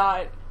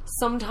that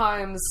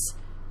sometimes,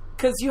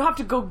 because you have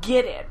to go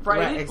get it,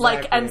 right? Exactly.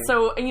 Like, and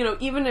so,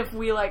 even if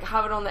we, like,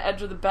 have it on the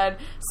edge of the bed,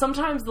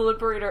 sometimes the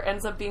Liberator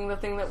ends up being the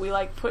thing that we,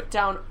 like, put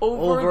down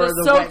over the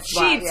soaked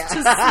sheets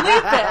to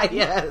sleep in.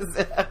 Yes.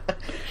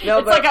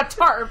 It's like a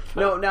tarp.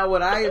 No, now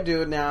what I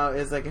do now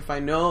is, like, if I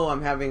know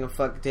I'm having a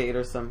fuck date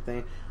or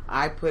something,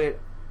 I put it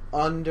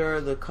under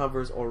the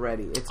covers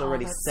already. It's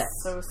already set.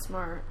 So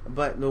smart.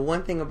 But the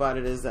one thing about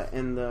it is that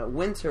in the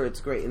winter it's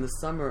great. In the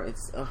summer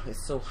it's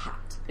so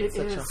hot. It's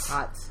such a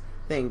hot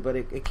thing, but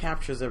it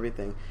captures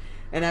everything.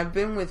 And I've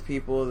been with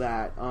people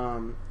that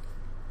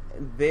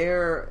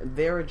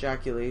their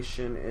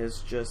ejaculation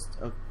is just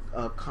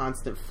a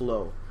constant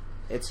flow.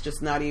 It's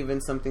just not even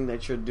something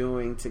that you're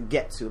doing to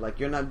get to. Like,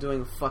 you're not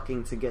doing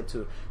fucking to get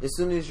to. As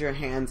soon as your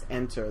hands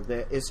enter,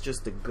 it's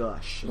just a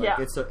gush. Like,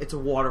 it's a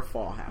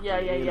waterfall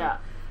happening. Yeah.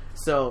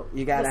 So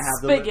you gotta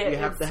you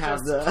have to have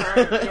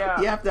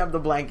the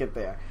blanket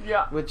there.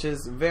 Yeah. Which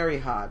is very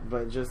hot,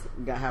 but just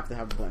have to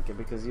have the blanket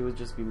because you would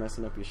just be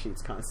messing up your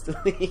sheets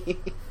constantly.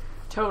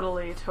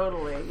 Totally,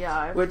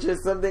 yeah. Which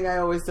is something I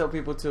always tell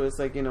people too. It's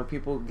like,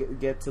 people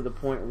get to the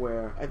point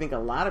where, I think a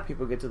lot of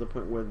people get to the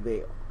point where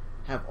they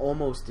have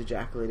almost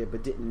ejaculated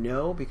but didn't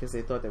know because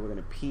they thought they were going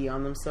to pee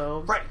on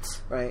themselves.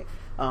 Right.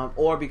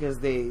 Or because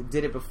they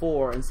did it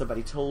before and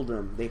somebody told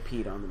them they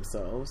peed on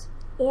themselves.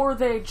 Or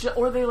they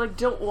like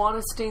don't want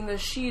to stain the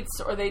sheets,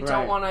 or they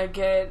don't want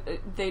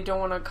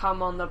to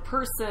come on the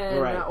person,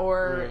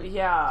 or So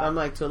I'm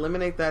like, to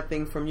eliminate that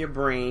thing from your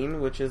brain,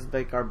 which is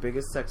like our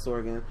biggest sex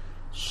organ,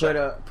 put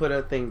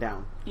a thing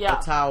down. Yeah.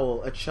 A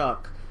towel, a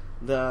chuck,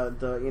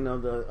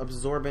 the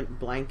absorbent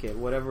blanket,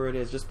 whatever it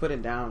is, just put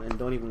it down and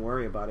don't even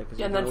worry about it, because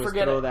you can always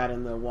throw that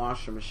in the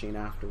washer machine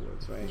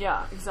afterwards, right?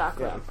 Yeah,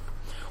 exactly. Yeah.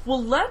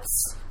 Well,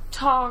 let's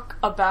talk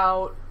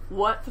about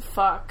what the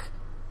fuck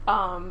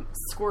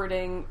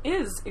squirting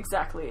is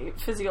exactly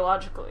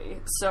physiologically.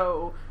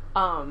 So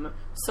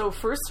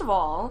first of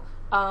all,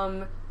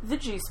 the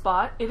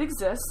G-spot, it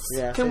exists.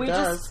 Yes, can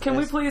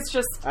we please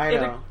just? I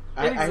know.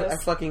 I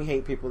fucking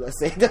hate people that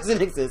say it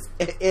doesn't exist.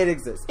 It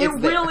exists. It's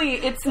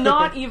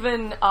not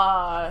even,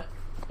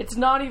 it's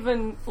not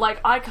even,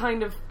 like,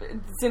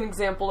 it's an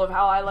example of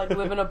how I, like,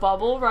 live in a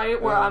bubble, right?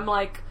 Where I'm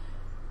like,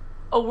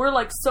 we're,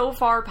 like, so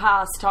far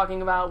past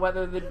talking about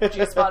whether the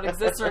G-spot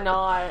exists or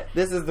not.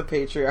 This is the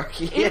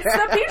patriarchy. It's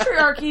the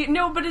patriarchy.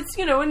 No, but it's,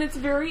 and it's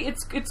very,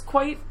 it's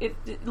quite,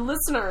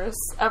 listeners,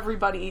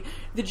 everybody,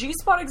 the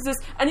G-spot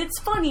exists, and it's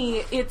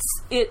funny,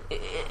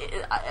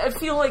 I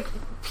feel like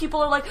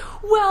people are like,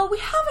 well, we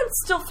haven't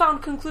still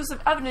found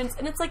conclusive evidence,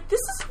 and it's like,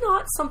 this is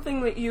not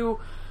something that you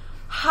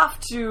have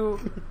to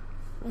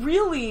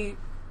really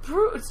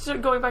prove.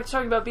 Going back to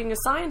talking about being a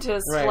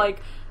scientist, right.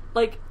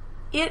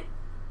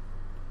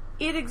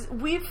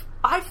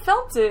 I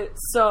felt it,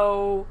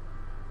 so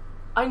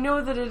I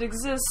know that it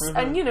exists,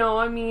 and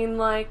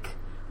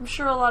I'm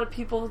sure a lot of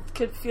people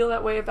could feel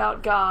that way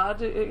about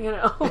God,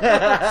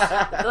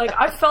 like,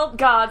 I felt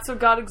God, so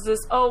God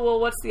exists. Oh,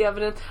 well, what's the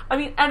evidence? I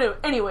mean,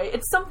 anyway,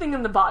 it's something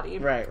in the body,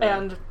 right.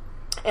 And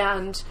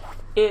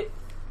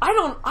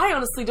I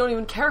honestly don't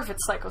even care if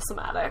it's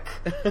psychosomatic.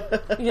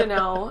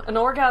 An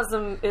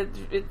orgasm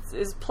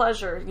is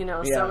pleasure.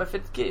 Yeah. So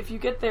if you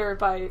get there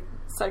by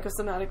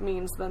psychosomatic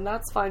means, then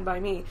that's fine by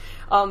me.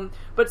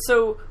 But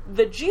so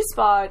the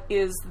G-spot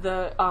is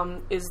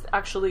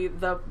actually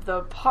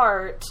the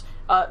part,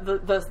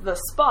 the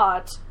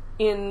spot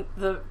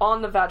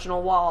on the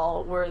vaginal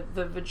wall where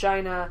the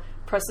vagina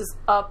presses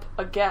up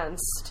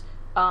against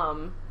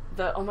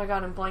oh my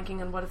god, I'm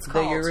blanking on what it's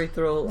called.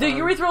 The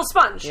urethral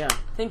sponge. Yeah.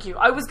 Thank you.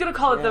 I was going to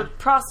call it the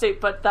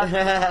prostate, but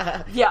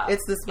that... Yeah.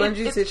 It's the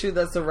spongy tissue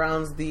that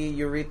surrounds the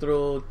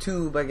urethral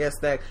tube, I guess,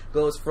 that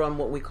goes from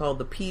what we call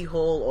the pee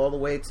hole all the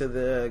way to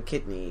the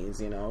kidneys,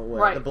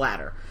 the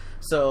bladder.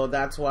 So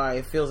that's why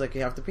it feels like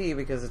you have to pee,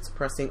 because it's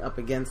pressing up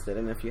against it.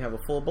 And if you have a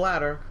full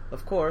bladder,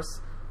 of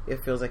course,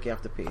 it feels like you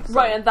have to pee. So.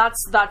 Right, and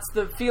that's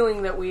the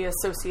feeling that we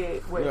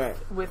associate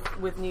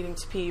with needing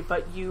to pee,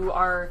 but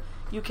you're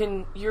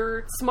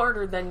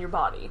smarter than your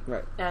body.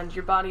 Right. And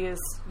your body is,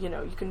 you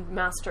can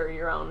master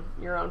your own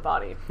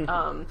body.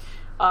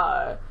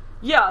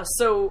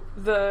 So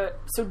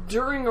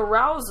during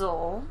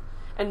arousal,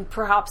 and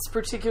perhaps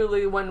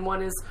particularly when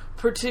one is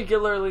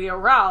particularly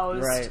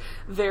aroused, right.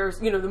 There's,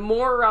 the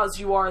more aroused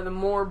you are, the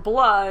more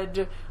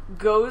blood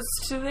goes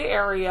to the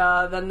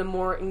area, then the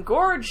more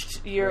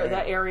engorged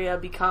that area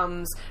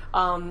becomes,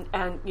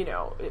 and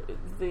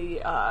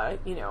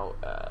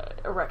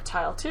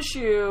erectile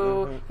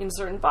tissue in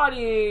certain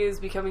bodies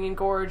becoming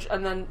engorged,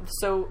 and then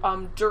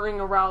during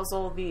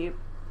arousal the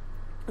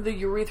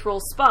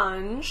urethral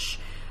sponge,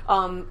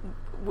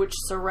 which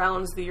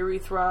surrounds the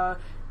urethra,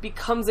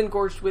 becomes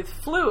engorged with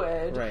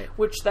fluid, right.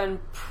 which then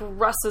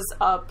presses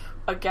up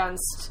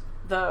against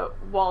the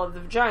wall of the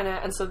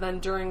vagina, and so then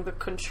during the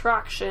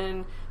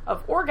contraction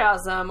of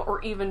orgasm, or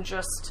even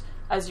just,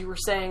 as you were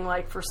saying,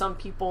 like, for some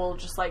people,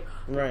 just like,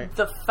 right.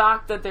 the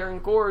fact that they're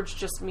engorged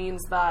just means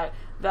that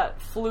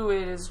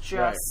fluid is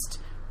just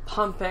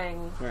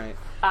pumping. Right.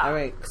 Out. All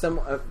right.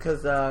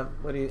 Because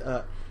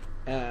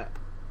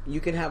you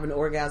can have an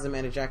orgasm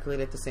and ejaculate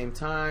at the same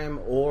time,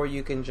 or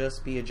you can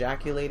just be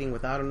ejaculating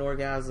without an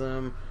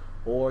orgasm,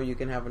 or you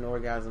can have an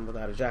orgasm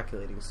without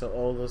ejaculating. So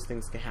all those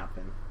things can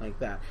happen like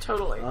that.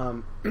 Totally.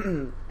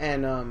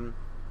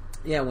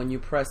 When you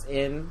press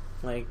in,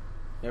 like,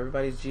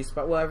 everybody's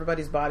G-spot, well,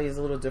 everybody's body is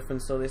a little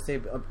different, so they say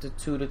up to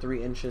 2 to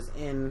 3 inches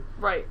in.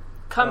 Right.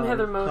 come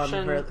hither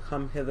motion.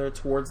 Come hither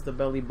towards the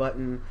belly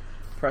button,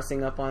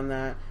 pressing up on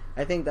that.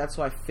 I think that's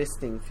why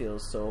fisting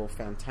feels so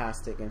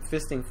fantastic. And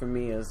fisting for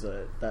me is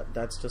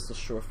that's just a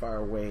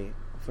surefire way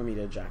for me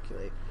to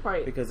ejaculate.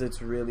 Right. Because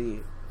it's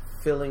really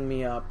filling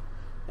me up.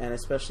 And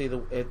especially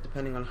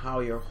depending on how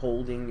you're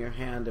holding your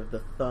hand, if the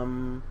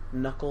thumb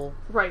knuckle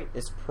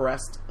is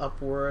pressed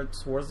upward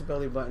towards the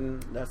belly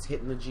button, that's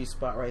hitting the G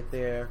spot right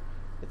there.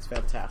 It's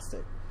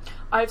fantastic.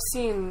 I've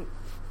seen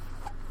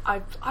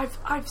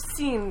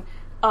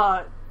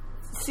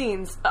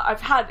scenes.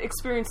 I've had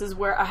experiences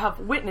where I have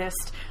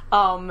witnessed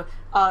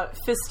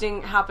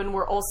fisting happen,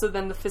 where also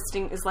then the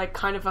fisting is like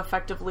kind of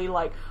effectively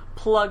like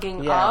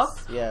plugging up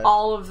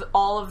all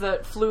of the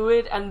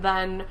fluid, and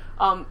then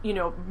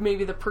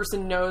maybe the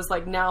person knows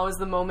like now is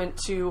the moment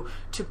to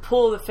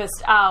pull the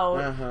fist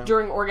out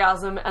during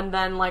orgasm, and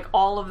then like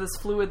all of this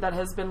fluid that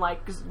has been like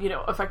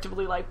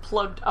effectively like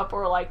plugged up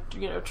or like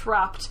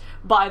trapped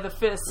by the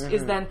fist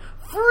is then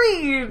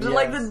freed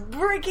like the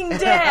breaking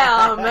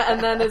dam,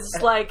 and then it's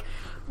like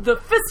the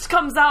fist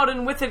comes out,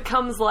 and with it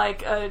comes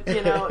like a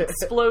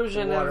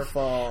explosion of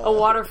a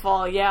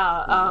waterfall.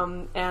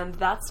 And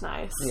that's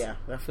nice. Yeah,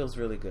 that feels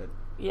really good.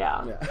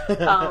 Yeah.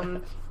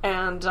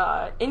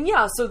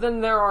 So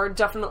then there are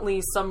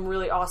definitely some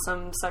really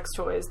awesome sex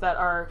toys that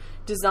are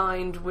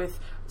designed with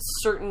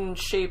certain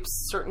shapes,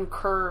 certain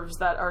curves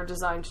that are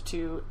designed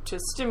to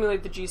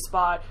stimulate the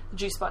G-spot. The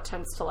G-spot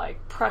tends to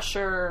like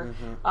pressure,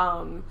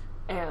 and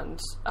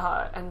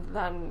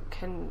then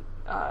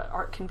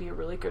art can be a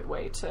really good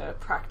way to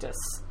practice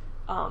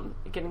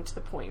getting to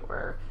the point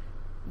where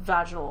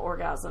vaginal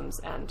orgasms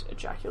and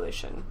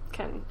ejaculation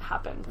can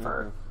happen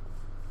for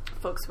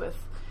folks with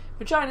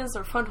vaginas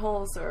or front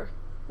holes or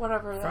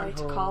whatever they like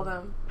to call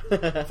them.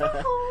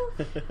 Front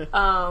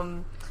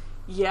hole.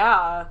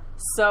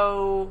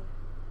 So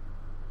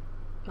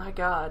my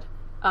God.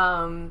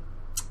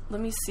 Let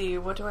me see,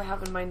 what do I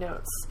have in my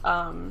notes?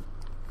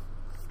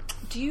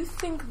 Do you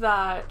think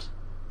that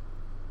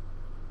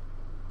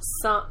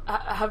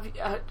have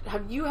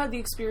you had the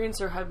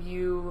experience, or have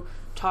you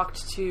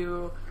talked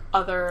to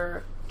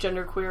other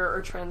genderqueer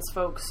or trans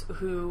folks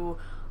who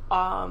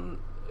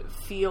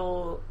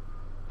feel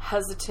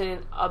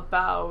hesitant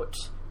about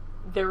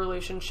their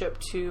relationship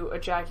to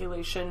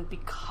ejaculation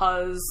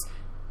because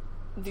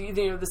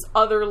this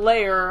other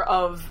layer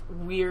of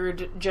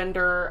weird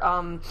gender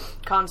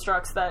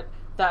constructs that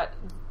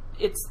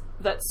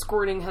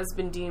squirting has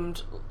been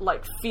deemed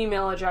like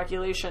female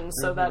ejaculation,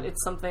 so that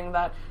it's something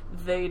that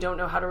they don't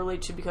know how to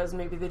relate to because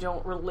maybe they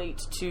don't relate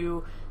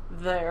to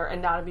their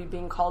anatomy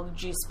being called a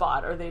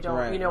G-spot, or they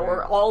don't,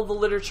 or all the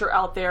literature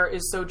out there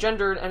is so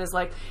gendered and is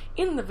like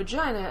in the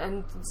vagina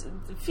and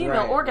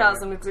female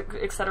orgasm,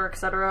 et cetera, et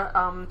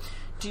cetera.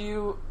 Do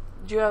you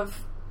have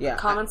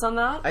comments on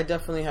that? I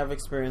definitely have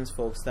experienced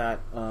folks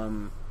that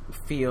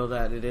feel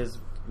that it is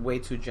way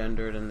too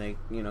gendered and they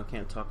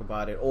can't talk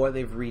about it, or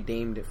they've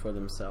renamed it for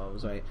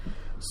themselves, right?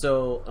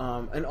 So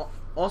and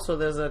also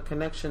there's a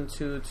connection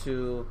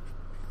to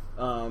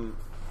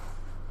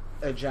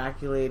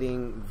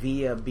ejaculating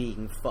via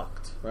being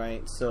fucked,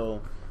 right?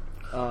 So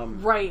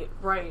right.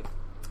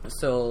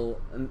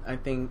 So I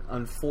think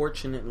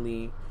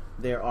unfortunately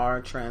there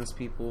are trans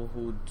people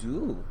who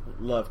do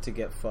love to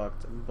get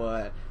fucked,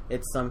 but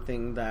it's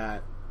something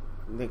that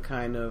they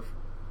kind of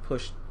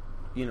push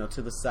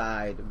to the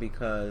side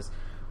because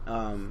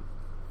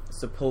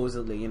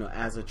supposedly,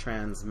 as a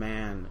trans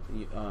man,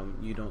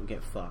 you don't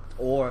get fucked,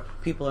 or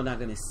people are not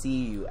going to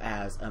see you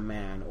as a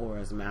man or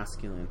as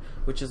masculine,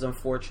 which is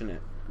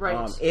unfortunate.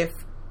 Right. If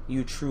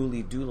you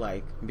truly do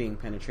like being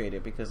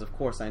penetrated, because of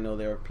course I know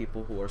there are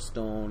people who are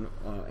stoned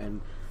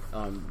and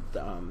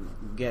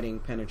getting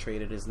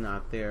penetrated is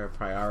not their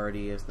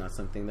priority. It's not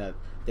something that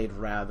they'd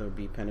rather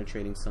be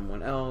penetrating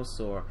someone else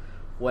or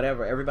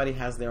whatever. Everybody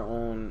has their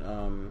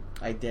own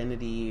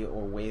identity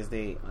or ways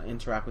they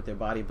interact with their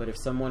body. But if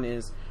someone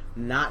is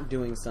not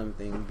doing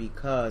something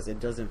because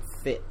it doesn't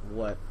fit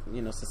what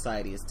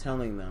society is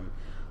telling them,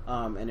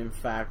 and in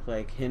fact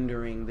like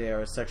hindering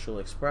their sexual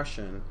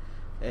expression,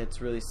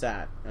 it's really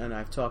sad. And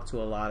I've talked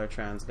to a lot of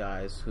trans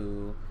guys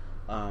who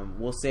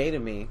will say to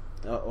me,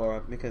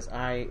 or because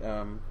I've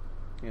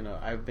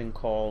been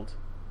called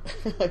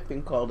I've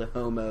been called a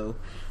homo,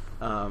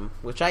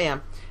 which I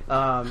am,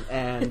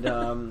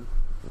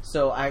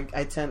 so I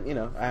tend,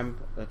 I'm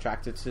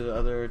attracted to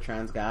other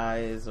trans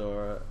guys,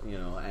 or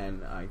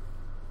and I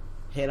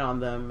hit on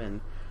them, and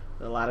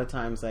a lot of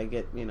times I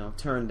get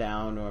turned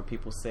down, or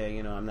people say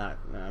I'm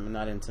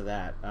not into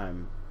that. I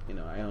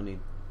only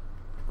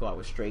go out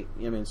with straight.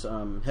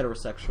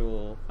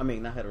 Heterosexual.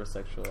 Not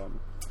heterosexual.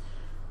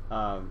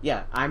 I'm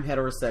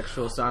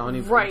heterosexual, so I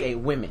only date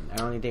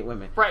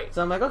women. Right.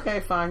 So I'm like, okay,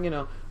 fine,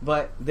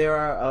 But there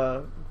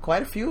are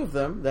quite a few of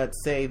them that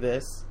say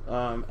this,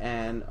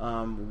 and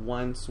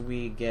once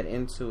we get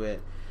into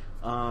it,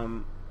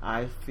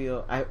 I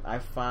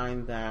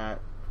find that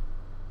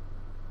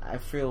I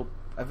feel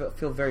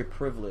very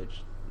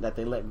privileged that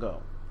they let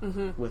go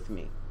with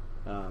me.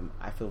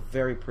 I feel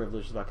very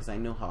privileged because I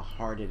know how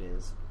hard it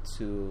is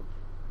to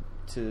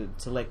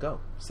let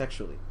go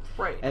sexually.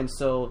 Right. And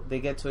so they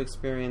get to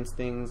experience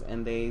things,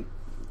 and they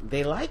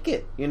like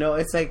it. You know,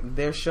 it's like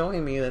they're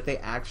showing me that they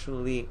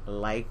actually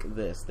like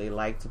this. They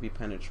like to be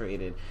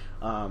penetrated,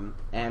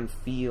 and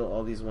feel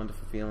all these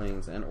wonderful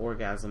feelings and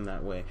orgasm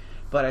that way.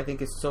 But I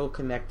think it's so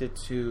connected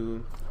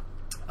to,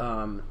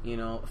 you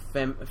know,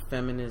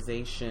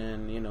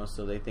 feminization, you know,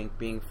 so they think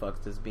being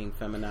fucked is being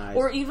feminized.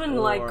 Or even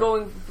like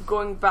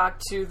going back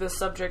to the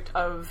subject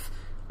of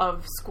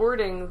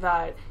squirting,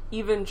 that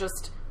even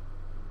just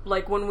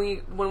like when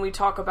we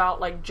talk about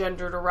like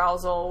gendered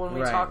arousal, when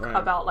we talk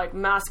about like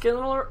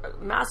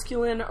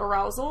masculine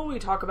arousal, we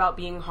talk about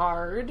being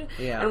hard.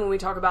 Yeah. And when we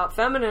talk about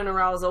feminine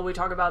arousal, we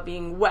talk about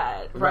being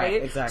wet,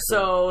 right? Exactly.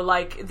 So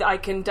like I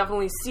can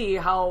definitely see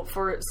how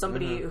for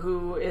somebody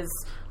who is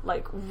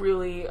like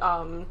really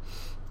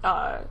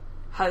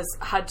has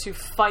had to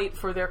fight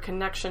for their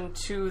connection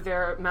to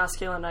their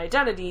masculine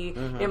identity,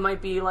 it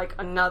might be like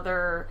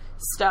another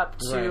step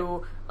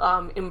to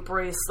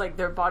embrace like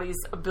their body's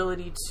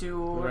ability to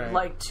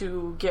like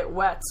to get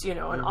wet, you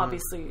know, and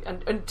obviously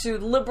and to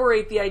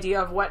liberate the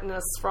idea of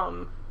wetness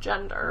from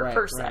gender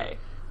per se.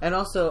 And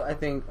also, I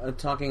think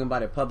talking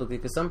about it publicly,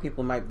 because some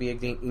people might be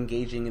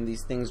engaging in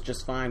these things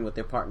just fine with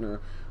their partner,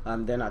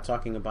 they're not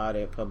talking about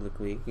it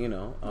publicly, you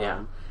know,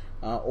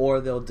 or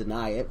they'll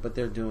deny it, but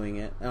they're doing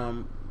it,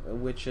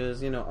 which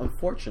is, you know,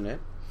 unfortunate.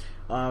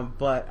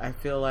 But I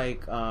feel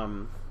like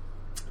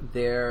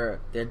there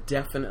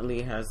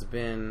definitely has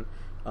been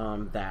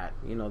that,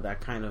 you know,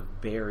 that kind of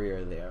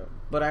barrier there.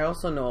 But I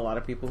also know a lot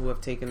of people who have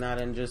taken that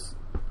and just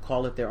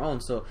call it their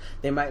own. So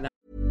they might not.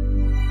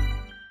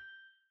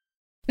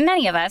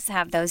 Many of us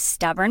have those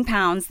stubborn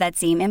pounds that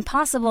seem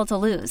impossible to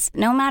lose,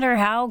 no matter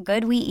how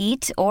good we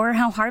eat or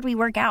how hard we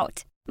work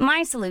out.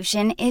 My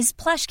solution is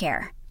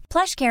PlushCare.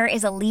 PlushCare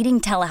is a leading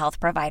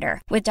telehealth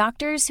provider with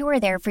doctors who are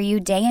there for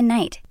you day and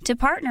night to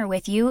partner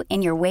with you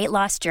in your weight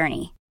loss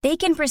journey. They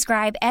can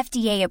prescribe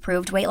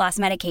FDA-approved weight loss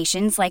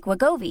medications like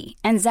Wegovy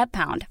and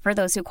Zepbound for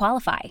those who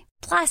qualify.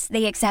 Plus,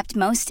 they accept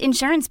most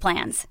insurance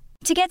plans.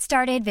 To get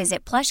started,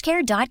 visit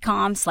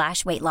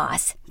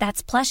plushcare.com/weightloss.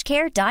 That's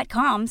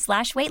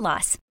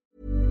plushcare.com/weightloss.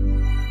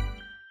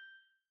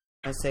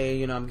 I say,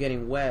 you know, I'm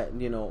getting wet,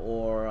 you know,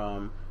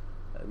 or,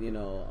 you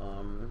know,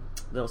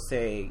 they'll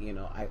say, you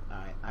know,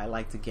 I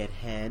like to get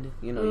head,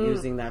 you know,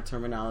 using that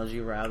terminology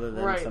rather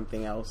than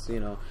something else, you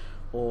know,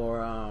 or,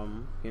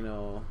 you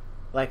know,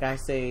 like I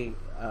say,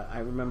 I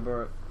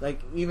remember,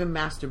 like, even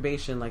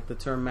masturbation, like the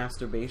term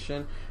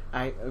masturbation,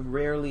 I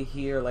rarely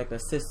hear, like, a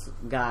cis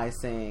guy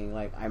saying,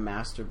 like, I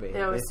masturbate.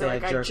 They always say,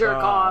 like, I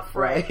jerk off,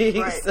 right?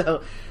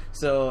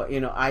 So, you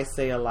know, I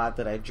say a lot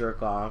that I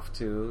jerk off,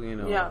 too, you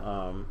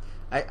know.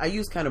 I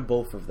use kind of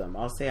both of them.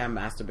 I'll say I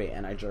masturbate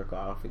and I jerk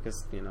off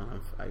because, you know,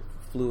 I'm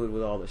fluid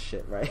with all this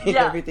shit, right?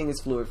 Yeah. Everything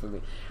is fluid for me.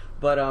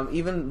 But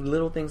even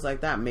little things like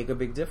that make a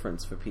big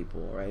difference for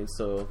people, right?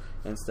 So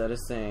instead of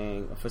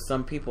saying, for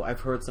some people,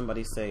 I've heard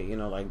somebody say, you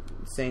know, like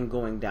saying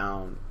going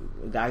down.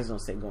 Guys don't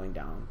say going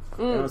down.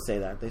 They don't say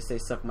that. They say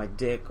suck my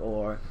dick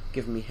or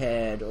give me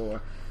head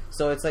or...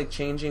 So it's like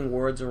changing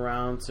words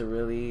around to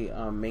really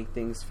make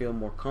things feel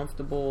more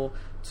comfortable,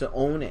 to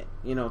own it,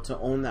 you know, to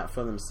own that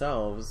for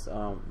themselves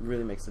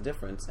really makes a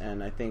difference.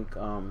 And I think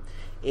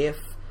if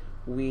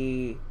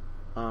we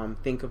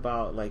think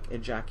about like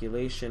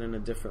ejaculation in a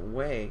different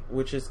way,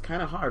 which is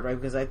kind of hard, right?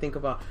 Because I think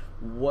about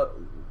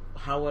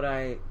how would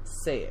I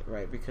say it,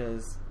 right?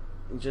 Because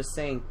just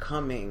saying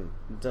coming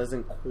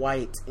doesn't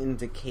quite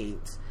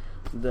indicate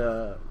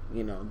the,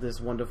 you know,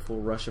 this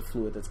wonderful rush of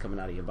fluid that's coming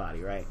out of your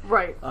body, right?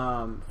 Right.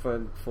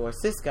 For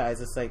cis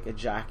guys, it's like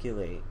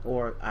ejaculate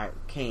or I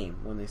came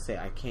when they say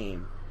I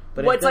came.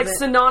 But it's like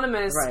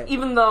synonymous,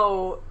 even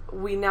though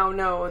we now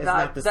know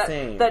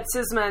that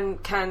cis men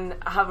can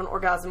have an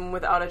orgasm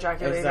without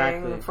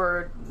ejaculating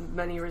for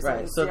many reasons.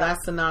 Right. So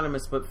that's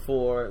synonymous, but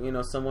for, you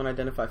know, someone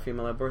identified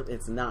female at birth,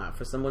 it's not.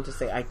 For someone to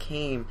say I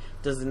came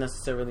doesn't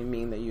necessarily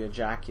mean that you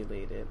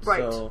ejaculated.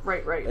 Right. So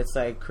right. It's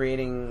like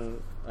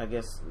creating, I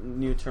guess,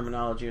 new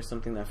terminology or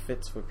something that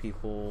fits for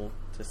people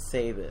to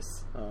say this.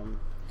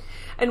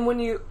 And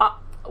when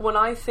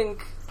I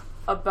think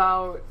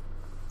about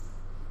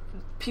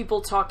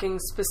people talking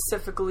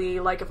specifically,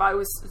 like if I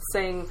was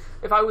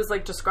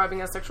like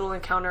describing a sexual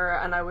encounter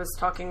and I was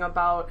talking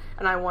about,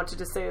 and I wanted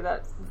to say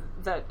that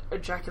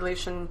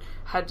ejaculation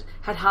had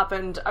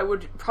happened, I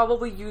would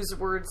probably use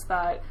words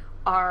that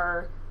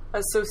are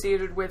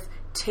associated with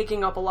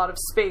taking up a lot of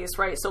space,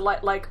 right? So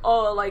like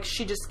oh, like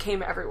she just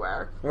came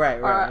everywhere, right?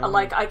 Or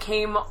like I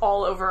came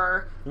all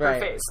over her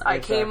face. I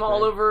came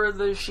all over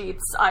the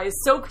sheets. I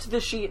soaked the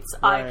sheets.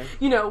 I,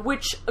 you know,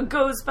 which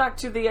goes back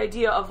to the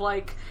idea of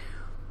like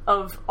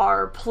of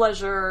our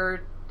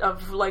pleasure,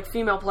 of like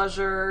female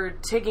pleasure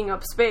taking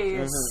up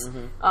space,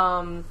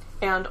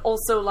 and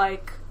also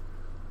like,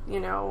 you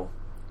know,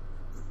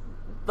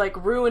 like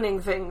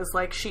ruining things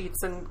like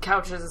sheets and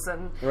couches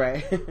and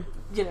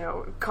you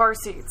know, car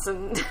seats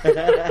and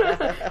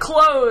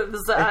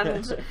clothes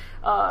and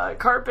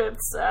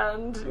carpets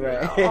and you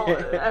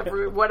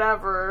know,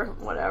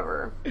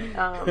 whatever.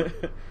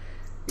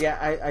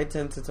 Yeah, I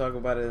tend to talk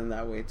about it in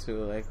that way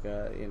too. Like,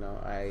 you know,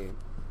 I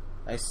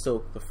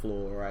soak the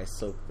floor, or I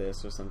soak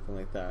this, or something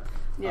like that.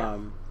 Yeah.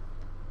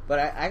 But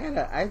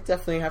I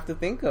definitely have to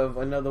think of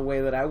another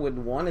way that I would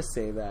want to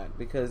say that,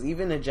 because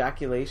even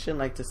ejaculation,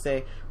 like to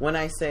say, when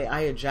I say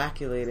I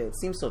ejaculated, it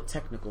seems so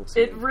technical to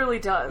me. It really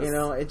does. You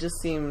know, it just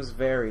seems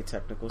very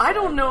technical. I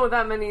don't know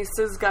that many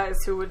cis guys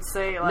who would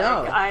say, like,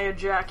 I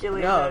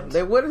ejaculated. No,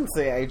 they wouldn't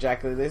say I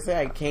ejaculated. They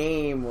say I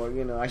came, or,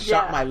 you know, I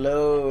shot my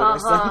load, or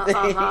something,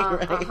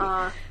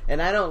 right?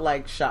 And I don't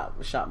like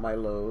shot my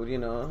load, you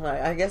know.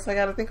 I guess I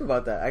gotta think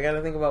about that. I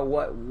gotta think about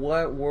what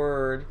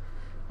word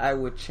I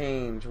would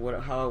change,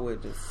 how I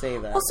would just say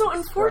that. Also,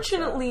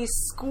 unfortunately,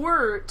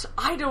 squirt,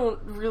 I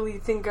don't really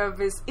think of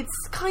as, it's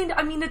kind of,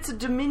 I mean, it's a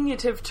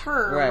diminutive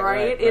term,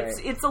 right?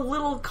 It's a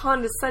little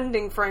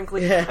condescending,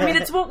 frankly. Yeah. I mean,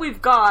 it's what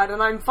we've got,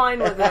 and I'm fine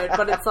with it,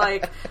 but it's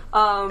like,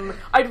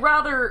 I'd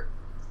rather,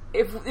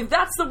 if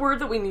that's the word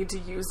that we need to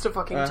use to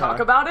fucking talk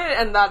about it,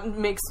 and that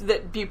makes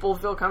that people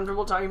feel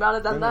comfortable talking about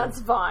it, then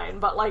that's fine.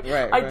 But, like,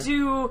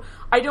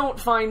 I don't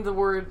find the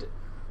word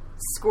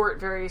squirt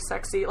very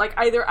sexy, like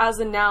either as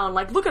a noun,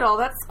 like look at all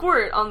that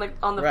squirt on the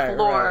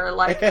floor,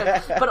 like,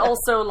 but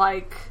also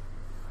like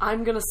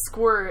I'm gonna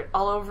squirt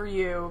all over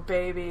you,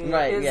 baby,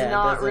 is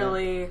not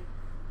really.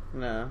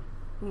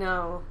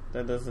 No,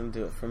 that doesn't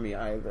do it for me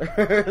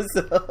either.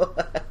 So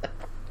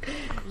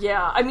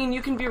yeah, I mean,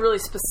 you can be really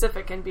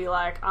specific and be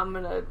like, I'm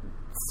gonna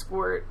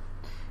squirt,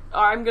 or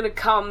I'm gonna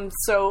come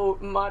so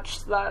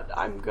much that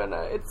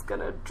it's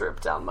gonna drip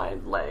down my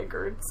leg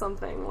or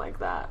something like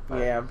that. But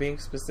yeah, being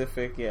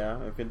specific,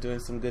 yeah. If you're doing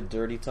some good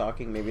dirty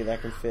talking, maybe that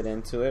can fit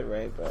into it,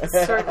 right? But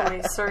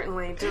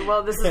certainly.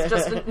 Well, this is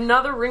just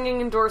another ringing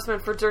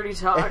endorsement for dirty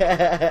talk.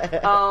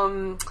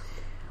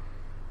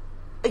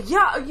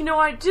 Yeah, you know,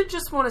 I did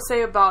just want to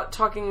say about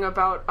talking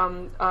about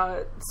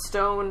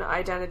stone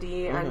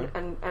identity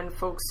and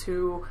folks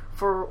who,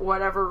 for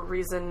whatever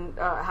reason,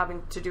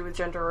 having to do with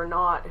gender or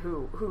not,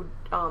 who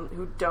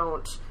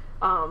don't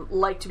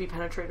like to be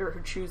penetrated, or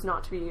who choose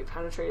not to be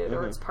penetrated,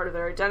 or it's part of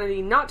their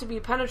identity not to be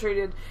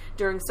penetrated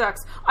during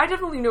sex. I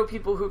definitely know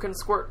people who can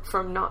squirt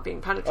from not being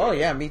penetrated. Oh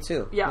yeah, me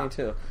too. Yeah, me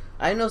too.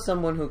 I know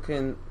someone who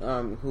can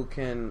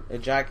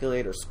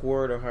ejaculate or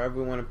squirt, or however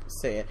you want to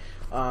say it,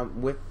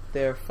 with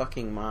their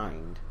fucking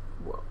mind.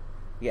 Whoa.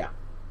 Yeah.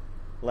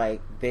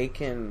 Like, they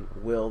can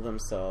will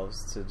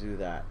themselves to do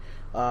that.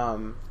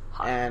 And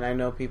I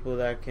know people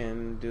that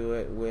can do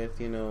it with,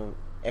 you know,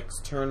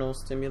 external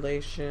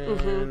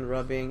stimulation,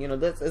 rubbing, you know,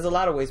 there's a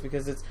lot of ways,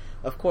 because it's,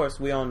 of course,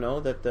 we all know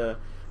that the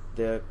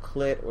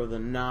clit or the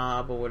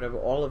knob or whatever,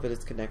 all of it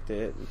is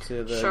connected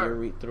to the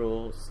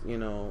urethral, you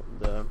know,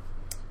 the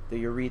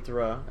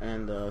urethra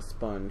and the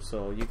sponge,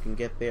 so you can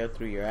get there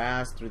through your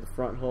ass, through the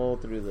front hole,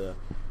 through the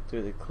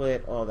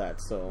clit, all that.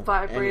 So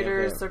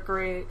vibrators are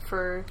great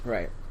for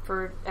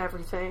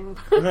everything.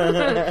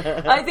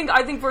 I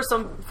think for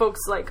some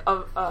folks, like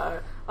a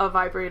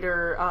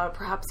vibrator,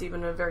 perhaps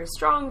even a very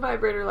strong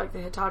vibrator like the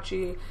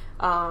Hitachi,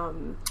 or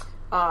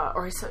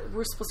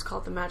we're supposed to call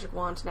it the magic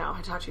wand now.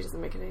 Hitachi doesn't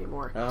make it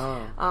anymore.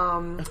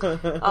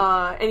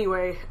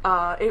 Anyway,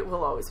 it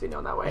will always be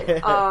known that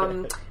way.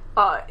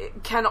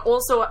 It can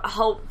also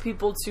help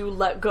people to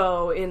let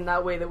go in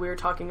that way that we were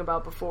talking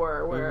about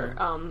before, where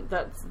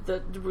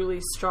that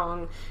really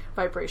strong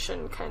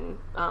vibration can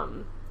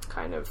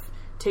kind of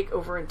take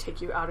over and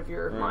take you out of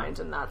your mind,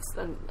 and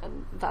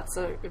that's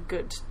a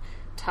good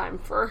time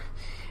for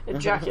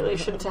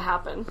ejaculation to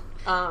happen.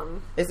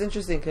 It's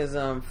interesting because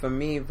for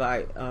me,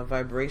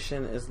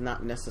 vibration is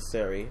not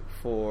necessary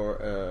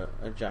for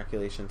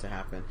ejaculation to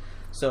happen.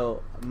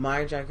 So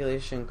my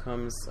ejaculation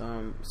comes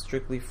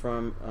strictly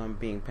from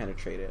being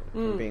penetrated,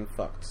 from being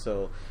fucked.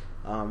 So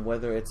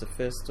whether it's a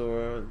fist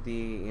or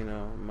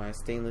my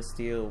stainless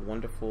steel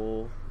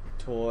wonderful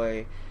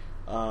toy,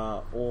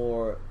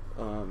 or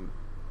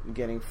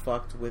getting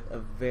fucked with a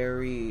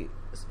very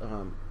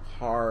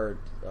hard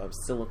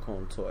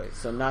silicone toy,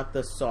 so not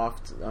the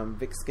soft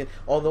Vic skin,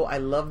 although I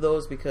love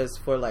those, because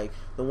for like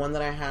the one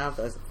that I have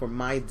for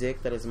my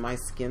dick, that is my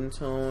skin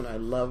tone, I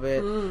love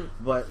it.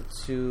 But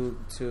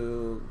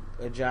to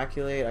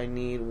ejaculate, I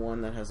need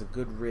one that has a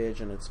good ridge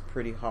and it's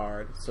pretty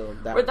hard. So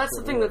that's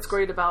the thing that's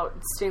great about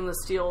stainless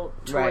steel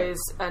toys,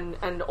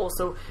 and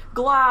also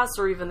glass,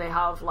 or even they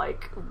have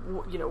like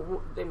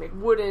they make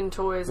wooden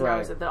toys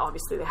now, that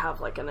obviously they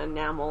have like an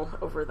enamel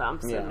over them,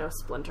 so no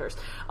splinters.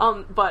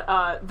 But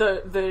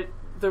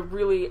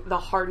the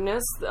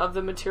hardness of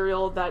the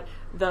material that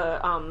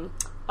the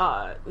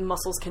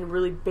muscles can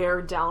really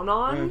bear down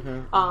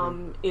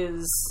on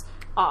is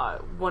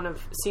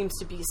seems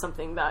to be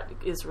something that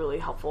is really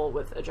helpful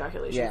with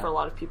ejaculation for a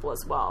lot of people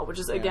as well, which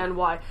is again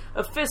why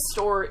a fist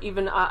or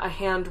even a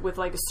hand with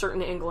like a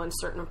certain angle and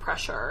certain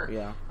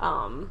pressure.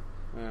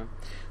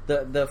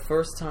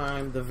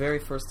 The very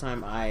first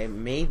time I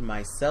made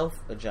myself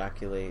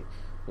ejaculate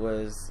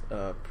was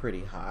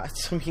pretty hot,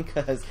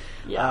 because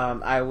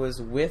I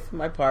was with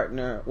my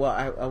partner. Well,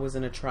 I was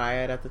in a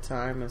triad at the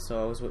time, and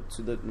so I was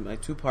with my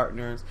two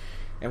partners,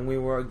 and we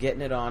were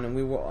getting it on, and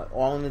we were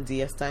all in the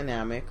DS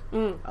dynamic.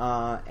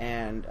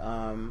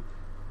 And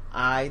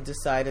I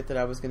decided that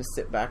I was going to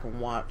sit back and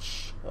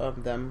watch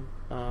them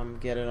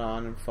get it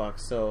on and fuck.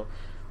 So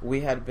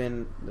we had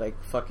been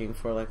like fucking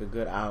for like a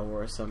good hour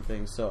or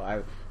something.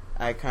 So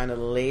I kind of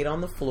laid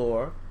on the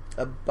floor,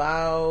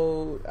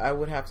 about, I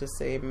would have to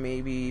say,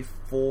 maybe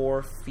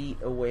 4 feet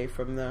away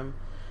from them,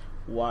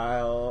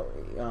 while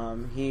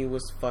he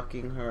was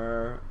fucking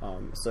her.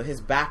 So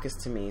his back is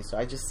to me, so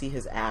I just see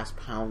his ass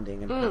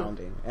pounding and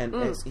pounding, and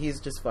he's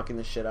just fucking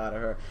the shit out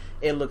of her.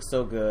 It looks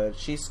so good.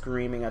 She's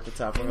screaming at the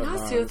top of her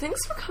lungs. Ignacio,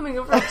 thanks for coming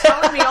over and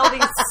telling me all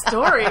these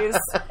stories.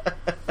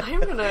 I'm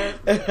gonna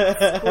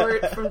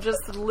squirt from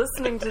just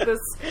listening to this,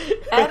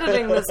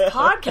 editing this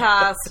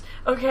podcast.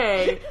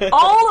 Okay,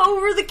 all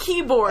over the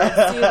keyboard.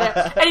 See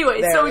that?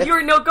 Anyway, so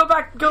go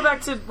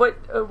back to what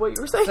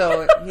you were saying.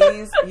 So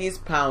he's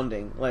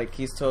pounding, like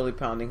he's totally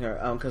pounding her,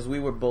 because we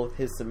were both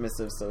his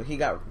submissives. So he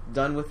got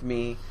done with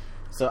me.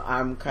 So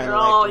I'm kind of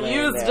like all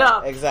used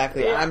up.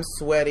 Exactly. Yeah. I'm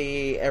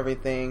sweaty,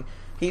 everything.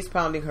 He's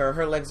pounding her.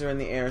 Her legs are in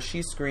the air.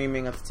 She's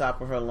screaming at the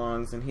top of her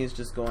lungs, and he's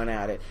just going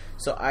at it.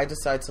 So I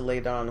decide to lay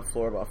down on the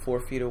floor about 4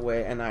 feet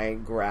away, and I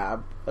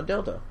grab a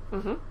dildo.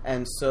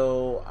 And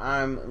so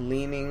I'm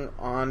leaning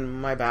on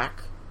my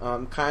back,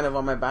 kind of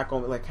on my back,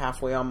 like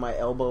halfway on my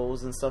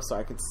elbows and stuff, so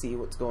I could see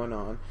what's going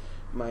on.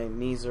 My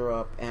knees are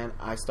up, and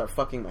I start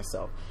fucking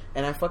myself.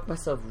 And I fuck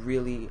myself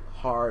really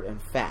hard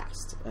and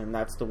fast, and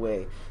that's the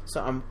way.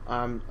 So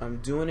I'm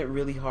doing it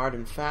really hard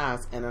and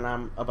fast, and then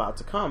I'm about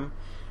to come.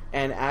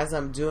 And as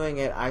I'm doing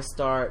it, I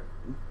start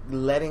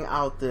letting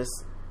out this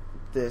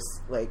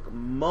like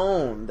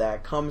moan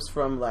that comes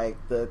from like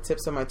the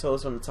tips of my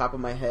toes from the top of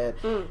my head.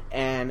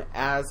 And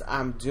as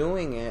I'm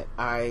doing it,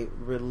 I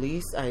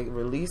release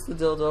the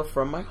dildo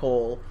from my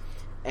hole,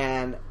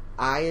 and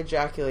I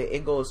ejaculate.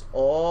 It goes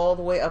all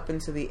the way up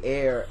into the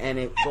air, and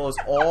it goes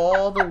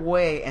all the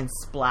way and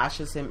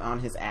splashes him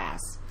on his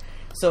ass.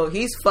 So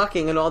he's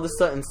fucking, and all of a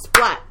sudden,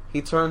 splat!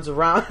 He turns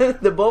around,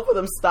 the both of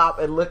them stop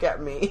and look at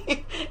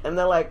me, and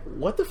they're like,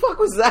 what the fuck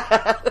was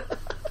that?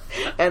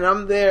 And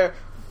I'm there,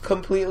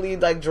 completely,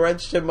 like,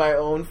 drenched in my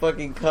own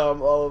fucking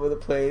cum all over the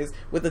place,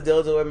 with the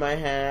dildo in my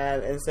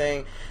hand, and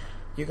saying,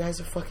 you guys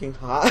are fucking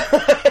hot.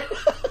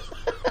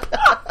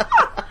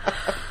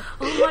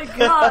 Oh my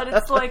god,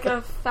 it's like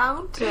a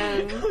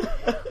fountain.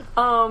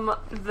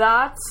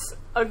 That's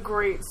a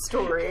great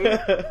story.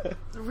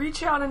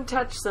 Reach out and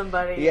touch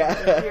somebody.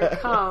 Yeah. Here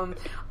come.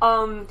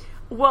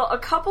 Well, a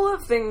couple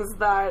of things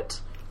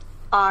that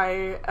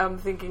I am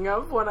thinking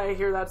of when I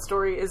hear that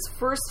story is,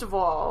 first of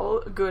all,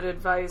 good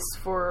advice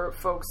for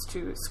folks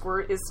to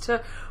squirt is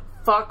to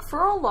fuck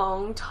for a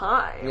long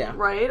time,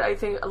 right? I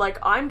think, like,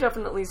 I'm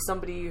definitely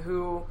somebody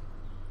who,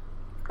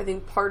 I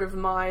think part of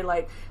my,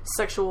 like,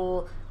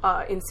 sexual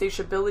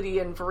insatiability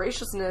and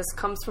voraciousness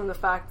comes from the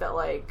fact that,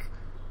 like,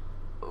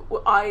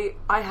 I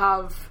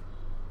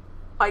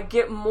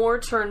get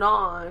more turned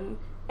on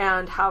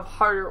and have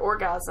harder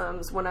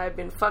orgasms when I've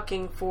been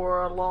fucking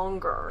for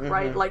longer,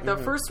 right? Like, the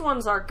first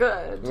ones are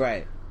good.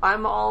 Right.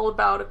 I'm all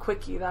about a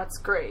quickie, that's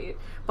great.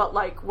 But,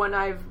 like, when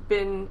I've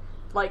been,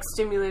 like,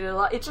 stimulated a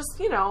lot, it just,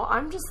 you know,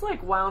 I'm just,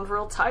 like, wound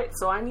real tight,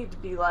 so I need to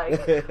be,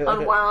 like,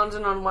 unwound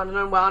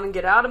and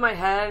get out of my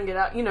head and get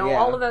out, you know,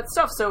 all of that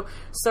stuff. So,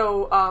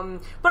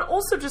 but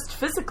also just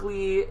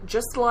physically,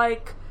 just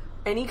like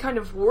any kind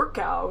of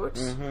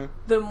workout,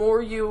 the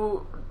more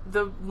you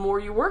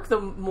work, the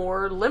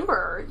more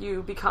limber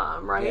you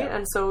become, right? Yeah.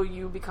 And so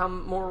you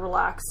become more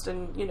relaxed,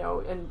 and, you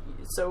know, and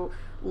so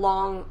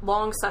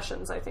long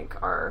sessions, I think,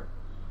 are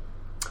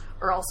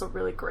also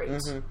really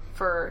great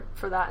for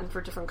that and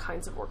for different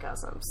kinds of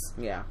orgasms.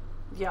 Yeah,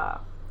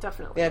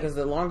 definitely. Yeah, because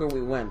the longer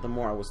we went, the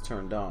more I was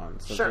turned on.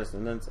 So sure.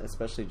 And then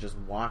especially just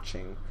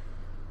watching,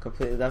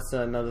 completely. That's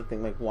another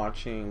thing, like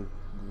watching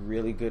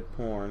really good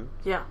porn.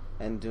 Yeah.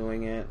 And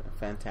doing it,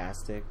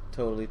 fantastic.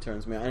 Totally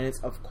turns me on. And it's,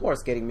 of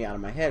course, getting me out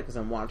of my head because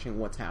I'm watching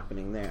what's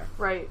happening there.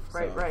 Right.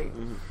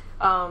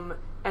 And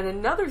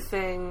another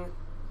thing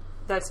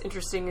that's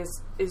interesting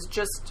is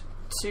just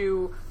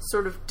to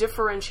sort of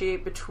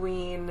differentiate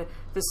between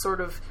this sort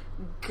of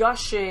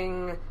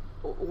gushing,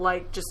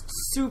 like, just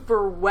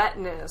super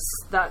wetness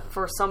that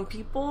for some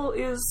people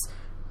is,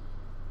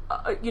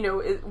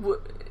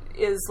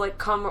 is like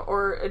cum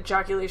or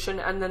ejaculation,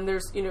 and then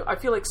there's, you know, I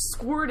feel like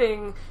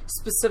squirting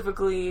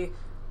specifically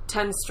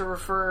tends to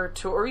refer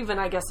to, or even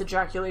I guess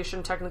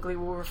ejaculation technically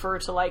will refer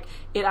to, like,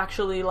 it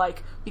actually,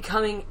 like,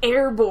 becoming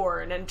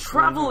airborne and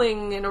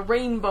traveling in a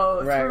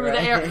rainbow through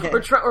the air,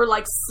 or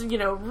like, you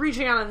know,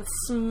 reaching out and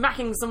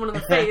smacking someone in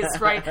the face,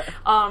 right?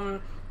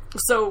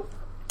 So,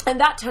 and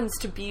that tends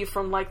to be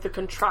from, like, the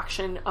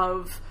contraction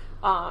of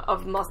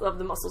the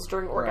muscles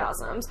during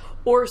orgasms,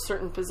 or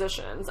certain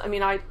positions. I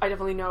mean, I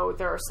definitely know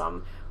there are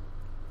some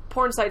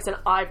porn sites, and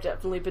I've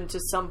definitely been to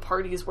some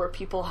parties where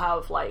people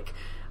have, like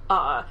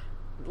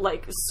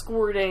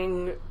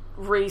squirting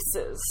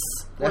races,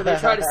 where they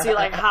try to see,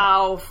 like,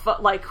 how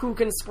who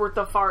can squirt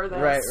the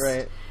farthest.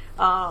 Right.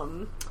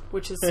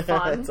 Which is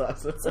fun. That's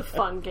awesome. It's a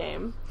fun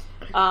game.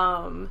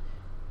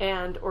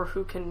 or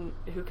who can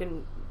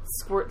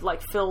squirt,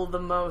 like, fill the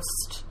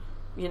most,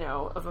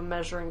 of a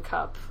measuring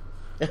cup.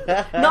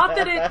 Not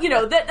that it,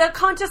 that a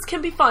contest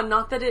can be fun.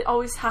 Not that it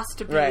always has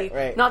to be.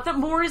 Right. Not that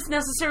more is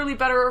necessarily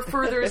better or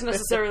further is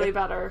necessarily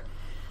better.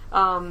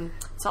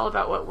 It's all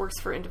about what works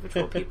for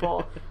individual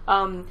people.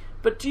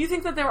 But do you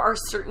think that there are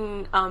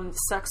certain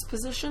sex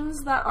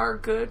positions that are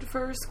good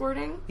for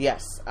squirting?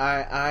 Yes.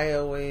 I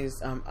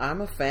always,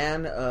 I'm a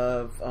fan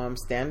of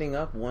standing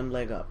up, one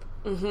leg up.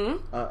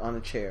 On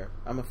a chair.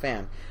 I'm a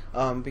fan.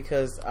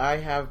 Because I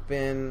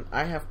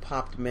have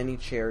popped many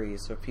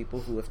cherries for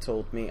people who have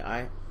told me,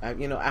 I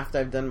after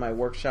I've done my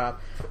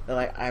workshop, they're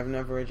like, I've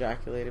never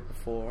ejaculated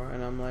before.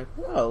 And I'm like,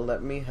 well,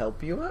 let me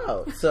help you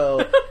out.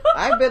 So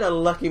I've been a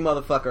lucky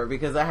motherfucker,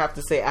 because I have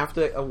to say,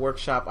 after a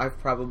workshop, I've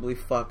probably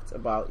fucked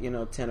about,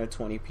 10 or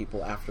 20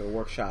 people after a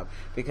workshop.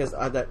 Because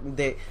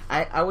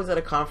I was at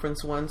a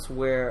conference once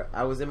where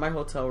I was in my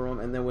hotel room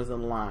and there was a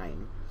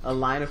line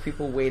of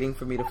people waiting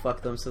for me to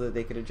fuck them so that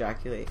they could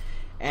ejaculate.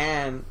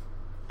 And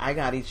I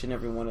got each and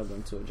every one of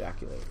them to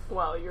ejaculate.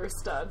 Wow, you're a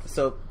stud.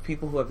 So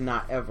people who have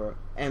not ever.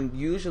 And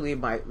usually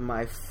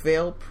my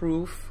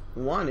fail-proof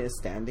one is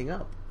standing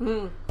up.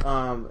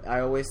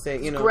 I always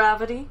say,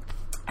 gravity?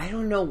 I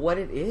don't know what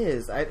it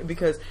is.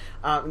 Because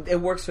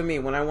it works for me.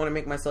 When I want to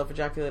make myself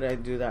ejaculate, I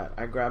do that.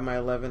 I grab my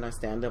 11, I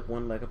stand up,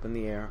 one leg up in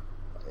the air.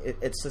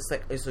 It's just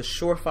like, it's a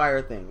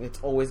surefire thing. It's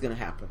always going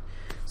to happen.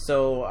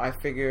 So I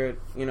figured,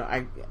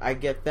 I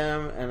get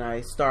them, and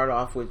I start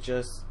off with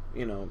just,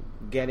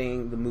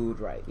 getting the mood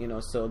right,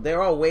 so they're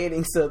all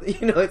waiting. So,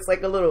 it's like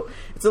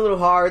it's a little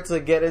hard to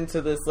get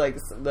into this, like,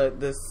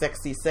 this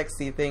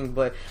sexy thing,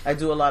 but I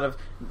do a lot of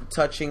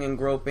touching and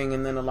groping,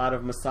 and then a lot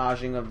of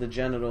massaging of the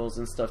genitals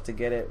and stuff to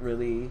get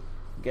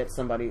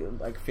somebody,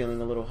 like, feeling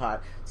a little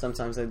hot.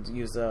 Sometimes I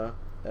use a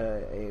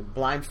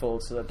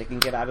blindfold so that they can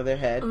get out of their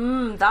head.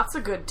 That's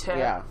a good tip.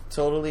 Yeah,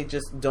 totally.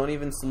 Just don't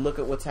even look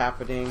at what's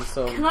happening.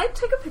 So can I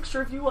take a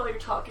picture of you while you're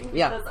talking?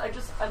 Because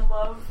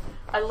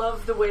I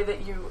love the way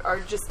that you are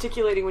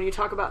gesticulating when you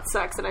talk about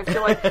sex, and I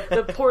feel like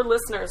the poor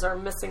listeners are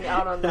missing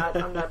out on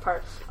that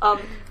part.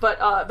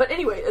 But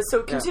anyway,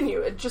 so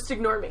continue. Just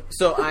ignore me.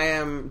 So I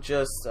am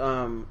just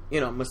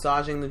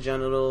massaging the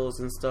genitals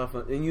and stuff,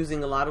 and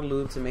using a lot of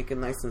lube to make it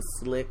nice and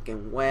slick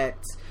and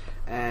wet.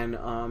 And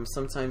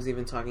sometimes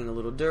even talking a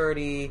little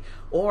dirty,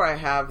 or I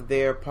have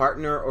their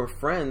partner or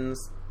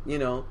friends,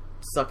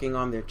 sucking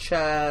on their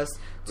chest,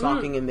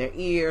 talking in their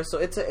ear. So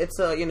it's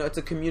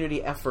a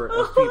community effort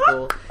of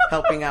people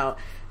helping out.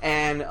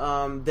 And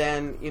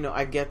then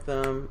I get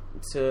them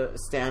to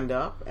stand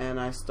up, and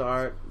I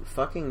start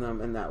fucking them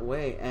in that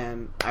way.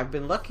 And I've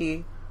been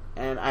lucky,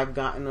 and I've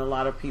gotten a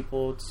lot of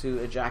people to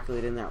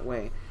ejaculate in that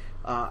way.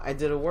 I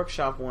did a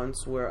workshop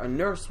once where a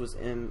nurse was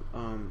in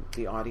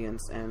the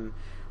audience, and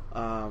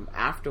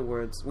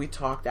we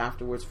talked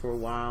afterwards for a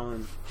while,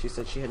 and she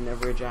said she had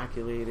never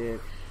ejaculated,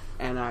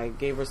 and I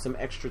gave her some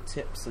extra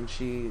tips, and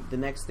the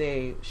next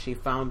day she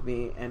found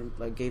me and,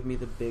 like, gave me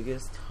the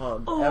biggest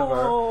hug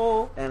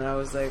ever, and I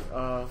was like,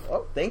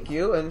 oh, thank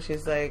you. And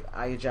she's like,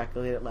 I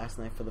ejaculated last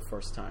night for the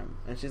first time,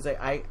 and she's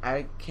like,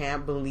 I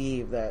can't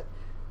believe that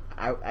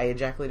I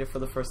ejaculated for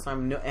the first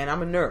time, and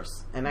I'm a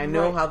nurse, and I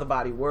know how the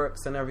body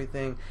works and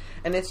everything,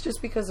 and it's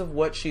just because of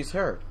what she's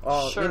heard,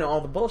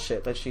 all the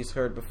bullshit that she's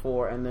heard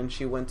before. And then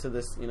she went to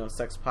this,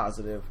 sex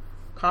positive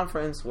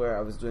conference where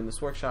I was doing this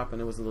workshop,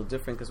 and it was a little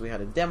different because we had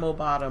a demo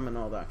bottom and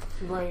all that.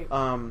 Right.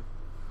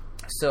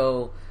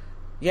 So,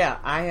 yeah,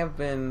 I have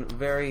been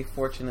very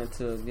fortunate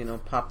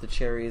to, pop the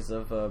cherries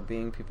of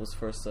being people's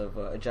first of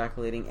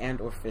ejaculating and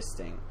or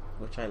fisting,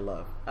 which I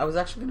love. I was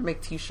actually going to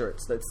make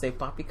t-shirts that say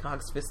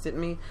Poppycocks fisted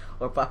me,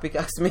 or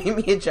Poppycocks made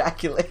me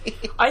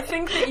ejaculate. I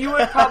think that you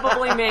would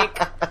probably make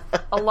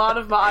a lot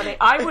of money.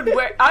 I would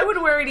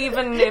wear it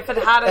even if it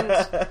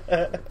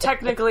hadn't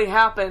technically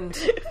happened.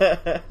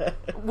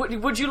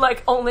 Would you,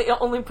 like,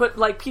 only put,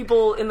 like,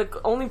 people in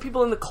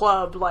the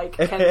club, like,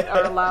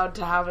 are allowed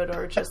to have it,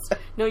 or just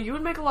no? You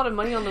would make a lot of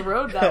money on the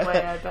road that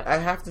way, I bet. I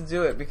have to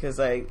do it because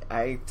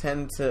I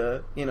tend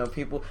to,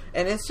 people,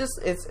 and it's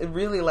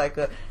really like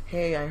a,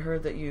 hey, I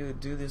heard that you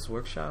do this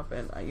workshop,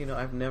 and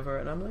I've never,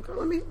 and I'm like, oh,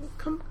 let me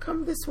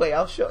come this way,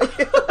 I'll show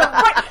you.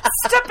 Right,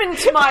 step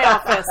into my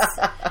office.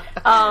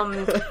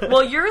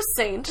 Well, you're a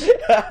saint.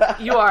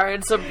 You are.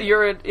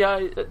 You're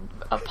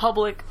a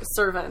public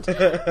servant.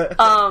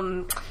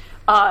 And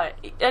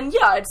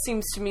yeah, it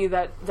seems to me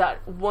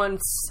that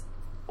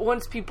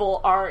once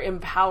people are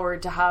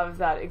empowered to have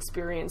that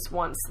experience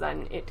once,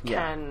 then it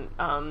can,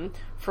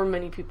 for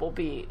many people,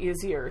 be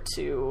easier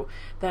to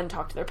then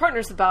talk to their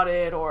partners about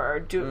it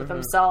or do it with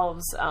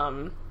themselves.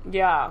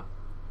 Yeah,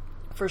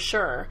 for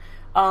sure.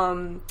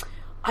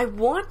 I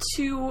want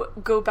to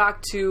go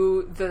back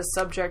to the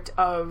subject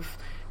of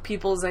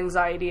people's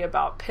anxiety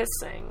about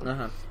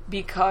pissing,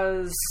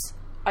 because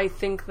I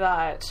think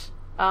that,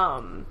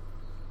 I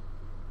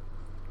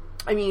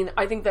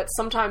think that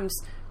sometimes,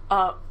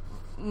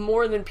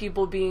 more than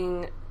people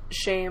being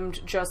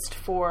shamed just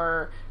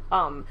for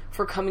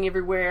for coming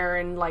everywhere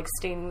and, like,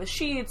 staining the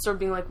sheets, or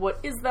being like, what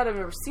is that? I've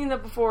never seen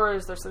that before.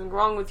 Is there something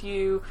wrong with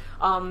you?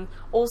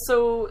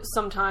 Also,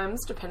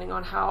 sometimes, depending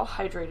on how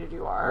hydrated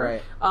you are,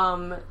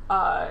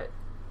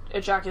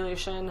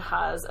 ejaculation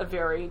has a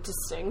very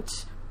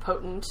distinct,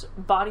 potent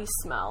body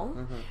smell.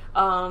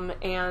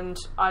 And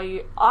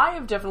I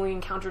have definitely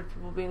encountered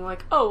people being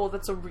like, oh, well,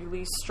 that's a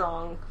really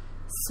strong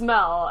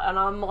smell, and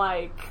I'm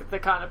like the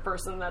kind of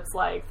person that's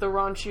like, the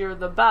raunchier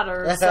the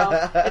better, so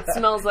it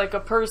smells like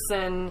a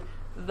person,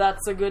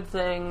 that's a good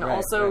thing.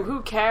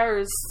 Who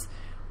cares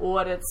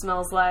what it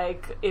smells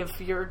like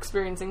if you're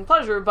experiencing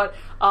pleasure? But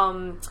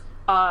can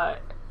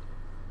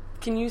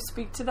you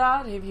speak to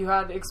that? Have you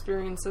had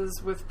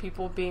experiences with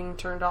people being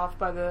turned off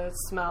by the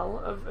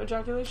smell of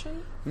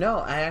ejaculation? No,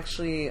 I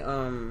actually I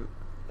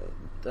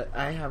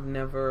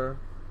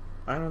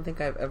don't think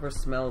I've ever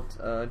smelled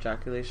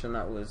ejaculation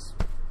that was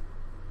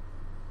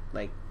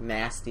like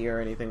nasty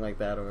or anything like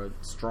that, or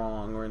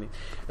strong or anything.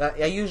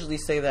 I usually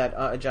say that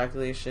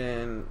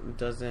ejaculation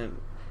doesn't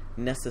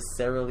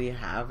necessarily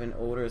have an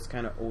odor. It's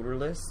kind of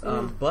odorless,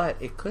 but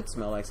it could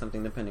smell like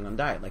something depending on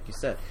diet, like you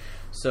said.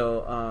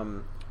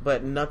 So,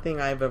 but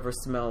nothing I've ever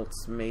smelled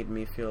made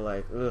me feel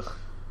like, ugh,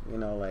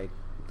 like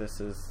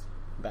this is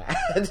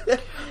bad.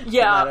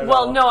 Yeah,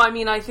 well, no, I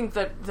mean, I think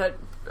that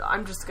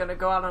I'm just going to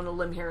go out on a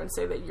limb here and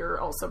say that you're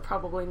also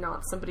probably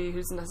not somebody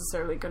who's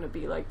necessarily going to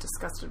be, like,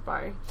 disgusted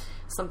by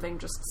something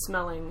just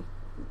smelling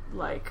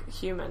like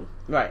human.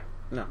 Right.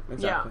 No,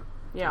 exactly.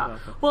 Yeah.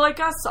 Exactly. Well, I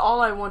guess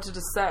all I wanted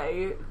to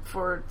say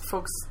for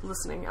folks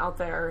listening out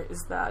there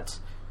is that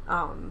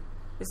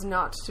is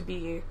not to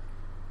be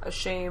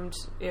ashamed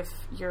if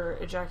your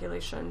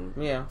ejaculation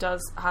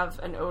does have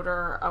an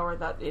odor, or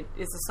that it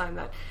is a sign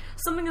that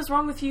something is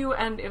wrong with you.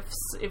 And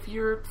if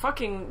you're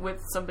fucking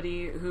with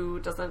somebody who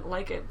doesn't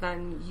like it,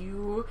 then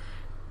you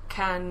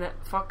can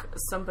fuck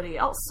somebody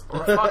else,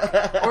 or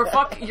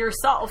fuck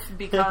yourself,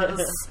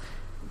 because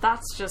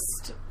that's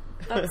just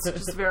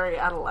very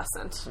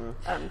adolescent.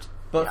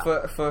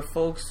 But for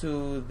folks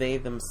who they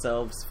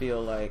themselves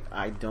feel like,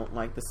 I don't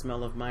like the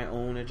smell of my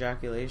own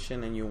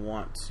ejaculation, and you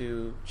want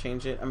to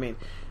change it, I mean,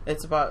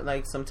 it's about,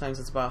 like, sometimes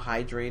it's about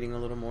hydrating a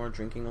little more,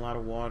 drinking a lot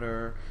of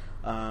water.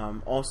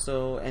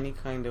 Also, any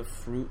kind of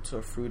fruit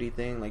or fruity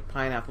thing, like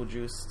pineapple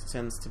juice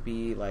tends to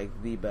be,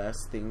 like, the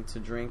best thing to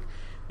drink.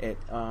 It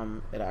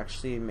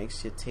actually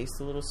makes you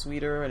taste a little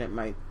sweeter, and it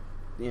might,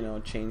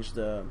 change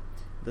the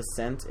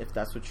scent if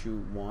that's what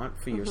you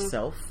want for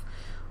yourself.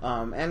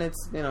 And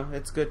it's,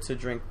 it's good to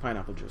drink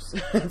pineapple juice.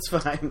 It's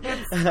fine.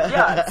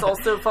 It's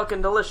also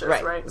fucking delicious,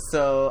 right?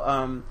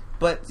 So,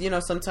 but,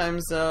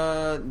 sometimes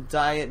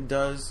diet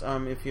does,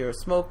 if you're a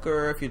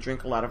smoker, if you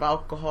drink a lot of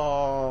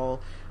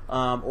alcohol,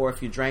 or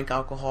if you drank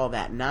alcohol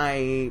that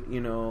night,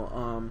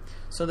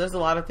 so there's a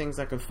lot of things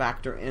that can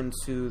factor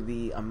into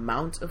the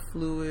amount of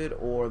fluid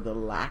or the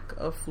lack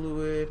of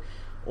fluid,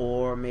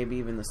 or maybe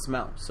even the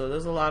smell. So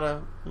there's a lot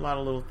of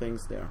little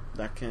things there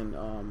that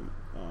can,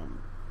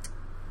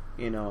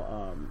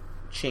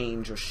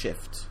 change or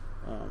shift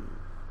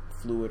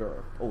fluid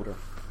or odor.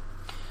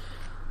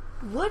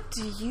 What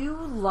do you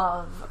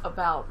love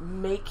about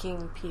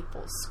making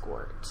people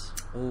squirt?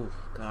 Oh,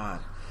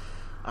 God.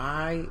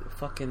 I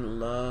fucking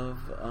love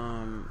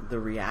the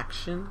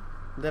reaction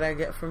that I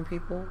get from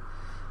people.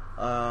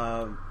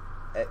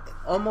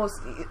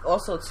 Almost,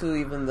 also too,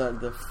 even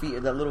the fear,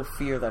 that little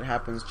fear that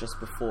happens just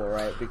before,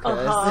 right?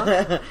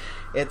 Because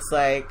it's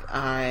like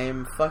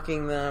I'm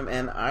fucking them,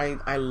 and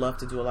I love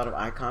to do a lot of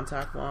eye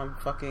contact while I'm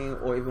fucking,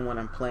 or even when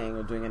I'm playing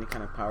or doing any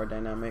kind of power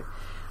dynamic.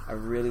 I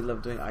really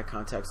love doing eye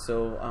contact.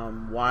 So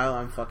while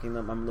I'm fucking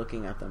them, I'm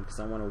looking at them because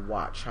I want to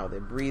watch how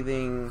they're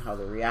breathing, how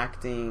they're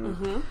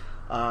reacting,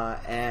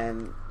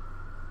 and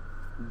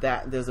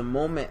that there's a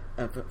moment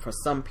for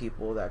some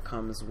people that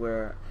comes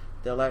where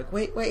they're like,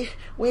 wait,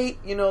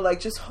 like,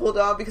 just hold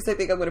on because I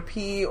think I'm going to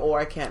pee, or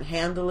I can't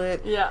handle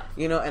it. Yeah.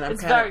 And I'm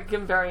it's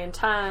very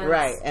intense.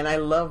 Right. And I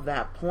love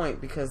that point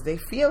because they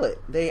feel it.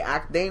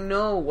 They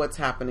know what's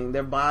happening.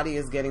 Their body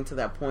is getting to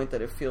that point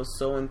that it feels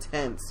so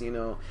intense,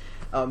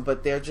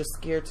 but they're just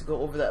scared to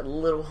go over that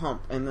little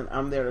hump, and then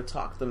I'm there to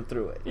talk them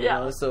through it. You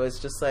know? So it's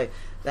just like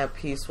that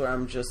piece where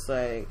I'm just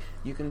like,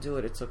 you can do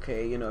it, it's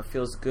okay, it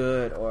feels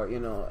good, or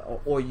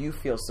or you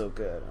feel so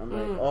good. I'm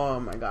like, oh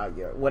my God,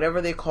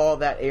 whatever they call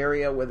that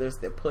area, whether it's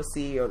their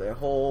pussy or their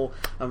hole,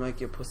 I'm like,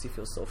 your pussy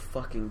feels so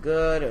fucking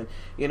good, and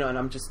and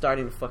I'm just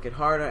starting to fuck it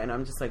harder, and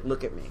I'm just like,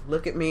 look at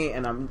me,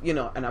 and I'm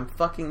and I'm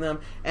fucking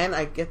them, and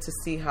I get to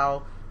see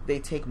how they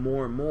take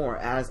more and more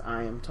as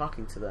I am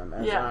talking to them,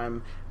 as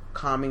I'm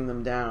calming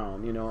them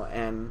down,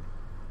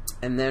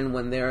 and then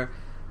when their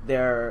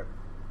their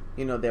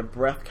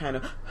breath kind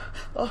of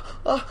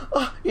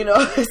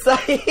it's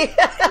like Ignacio,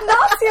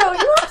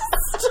 you have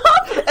to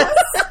stop this.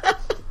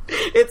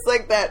 It's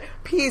like that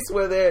piece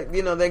where they're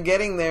they're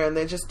getting there and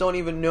they just don't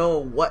even know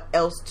what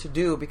else to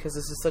do because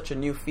this is such a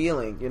new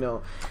feeling,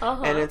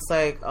 and it's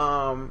like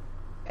and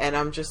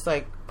I'm just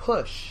like,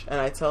 push,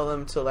 and I tell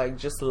them to like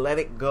just let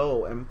it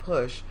go and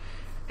push,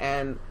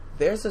 and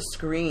there's a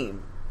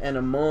scream and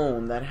a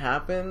moan that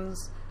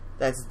happens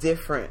that's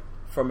different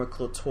from a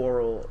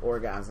clitoral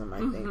orgasm, I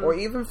think, or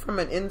even from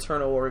an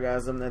internal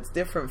orgasm that's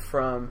different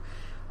from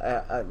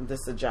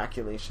this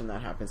ejaculation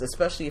that happens,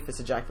 especially if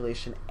it's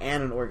ejaculation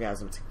and an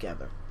orgasm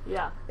together.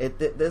 Yeah.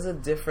 There's a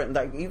different,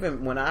 like,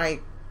 even when I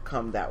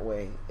come that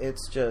way,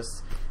 it's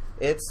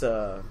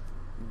a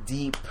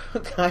deep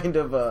kind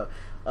of a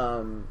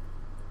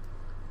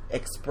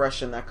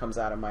expression that comes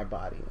out of my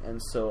body,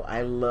 and so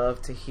I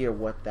love to hear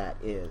what that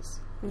is.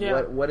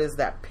 Yeah. What is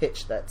that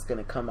pitch that's going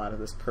to come out of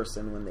this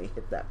person when they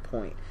hit that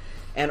point?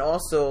 And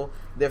also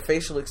their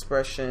facial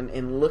expression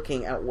in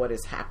looking at what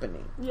is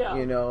happening. Yeah.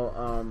 You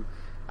know,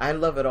 I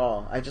love it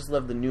all. I just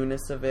love the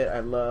newness of it.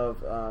 I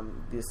love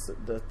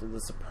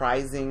the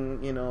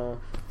surprising, you know,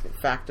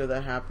 factor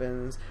that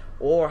happens,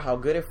 or how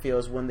good it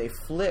feels when they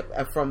flip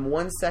from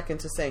 1 second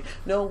to saying,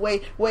 no,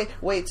 wait,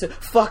 to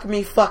fuck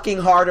me fucking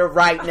harder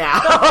right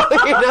now.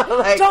 You know,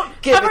 like,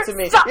 don't give it to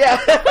me. Stop.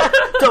 Yeah.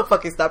 Don't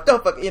fucking stop.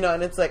 Don't fucking, you know,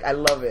 and it's like, I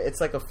love it. It's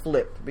like a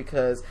flip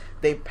because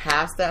they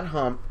pass that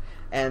hump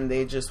and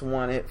they just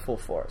want it full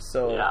force.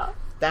 So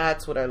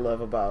that's what I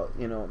love about,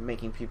 you know,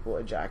 making people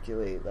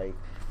ejaculate. Like,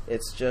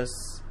 it's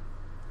just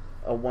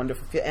a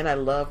wonderful feel. And I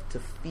love to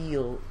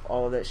feel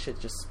all that shit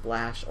just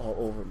splash all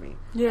over me.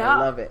 Yeah. I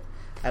love it.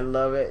 I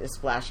love it. It's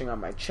splashing on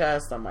my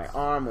chest, on my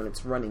arm, when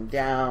it's running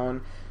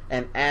down.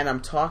 And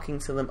I'm talking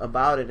to them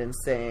about it and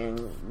saying,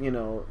 you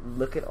know,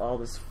 look at all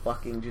this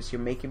fucking juice.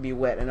 You're making me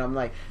wet. And I'm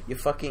like, you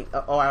fucking...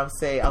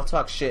 I'll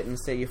talk shit and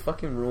say, you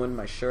fucking ruined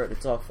my shirt.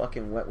 It's all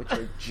fucking wet with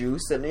your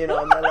juice. And, you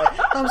know, and they're like,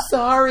 I'm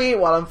sorry,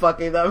 while I'm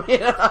fucking them. You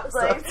know?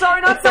 Like,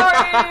 sorry, not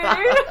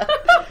sorry.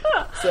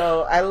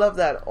 So I love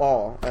that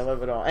all. I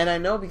love it all. And I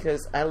know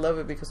because I love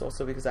it because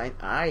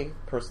I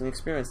personally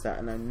experienced that.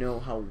 And I know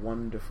how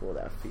wonderful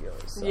that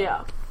feels. So,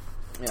 yeah.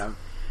 Yeah.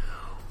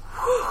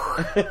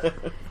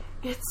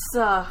 It's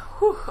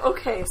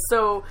okay.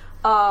 So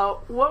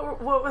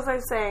what was I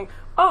saying?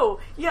 Oh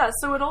yeah.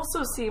 So it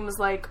also seems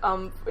like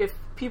if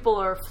people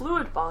are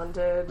fluid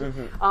bonded,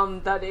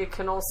 that it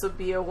can also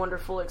be a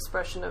wonderful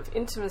expression of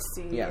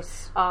intimacy.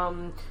 Yes.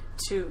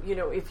 To, you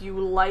know, if you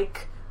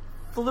like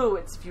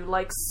fluids, if you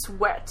like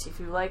sweat, if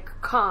you like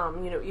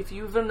cum, you know, if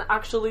you even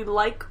actually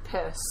like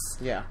piss.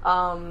 Yeah.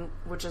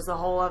 Which is a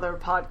whole other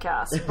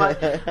podcast, but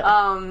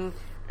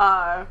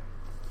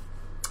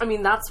I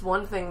mean, that's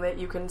one thing that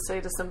you can say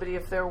to somebody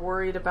if they're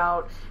worried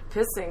about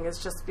pissing, is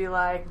just be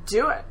like,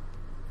 do it.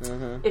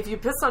 If you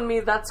piss on me,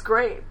 that's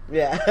great.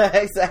 Yeah,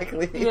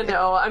 exactly. You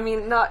know, I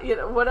mean, not, you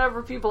know,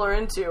 whatever people are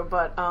into,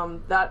 but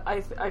that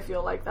I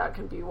feel like that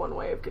can be one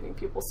way of getting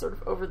people sort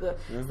of over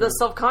the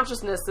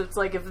self-consciousness. It's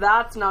like, if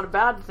that's not a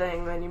bad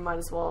thing, then you might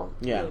as well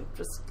you know,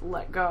 just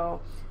let go.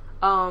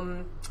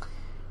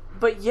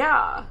 But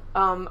yeah,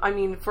 I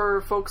mean, for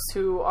folks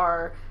who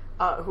are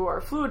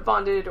fluid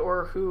bonded,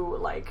 or who,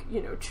 like,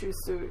 you know, choose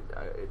to,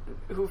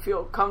 who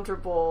feel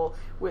comfortable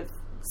with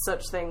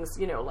such things,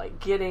 you know, like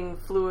getting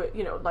fluid,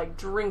 you know, like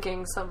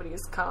drinking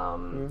somebody's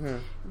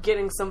cum,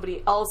 getting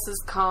somebody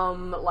else's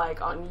cum,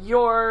 like on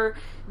your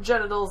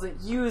genitals, and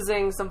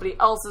using somebody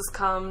else's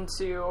cum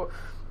to,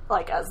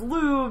 like, as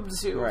lube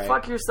to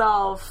fuck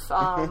yourself,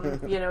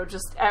 you know,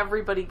 just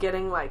everybody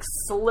getting, like,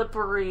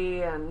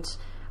 slippery and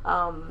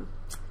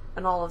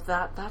all of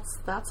that.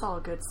 That's all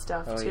good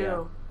stuff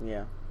too.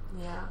 Yeah.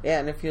 Yeah. Yeah,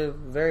 and if you're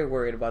very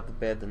worried about the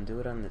bed, then do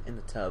it in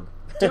the tub.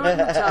 Do it in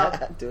the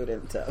tub. Do it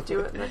in the tub. Do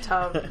it in the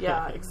tub.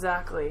 Yeah,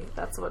 exactly.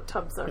 That's what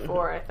tubs are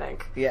for, I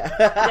think. Yeah.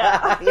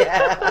 Yeah.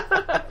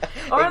 Yeah.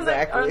 Or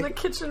exactly. on the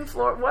kitchen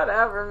floor,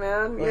 whatever,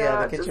 man.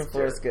 Yeah, the kitchen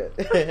floor is good.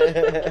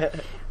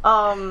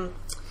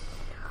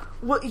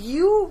 Well,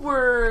 you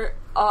were...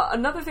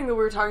 another thing that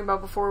we were talking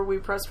about before we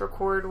pressed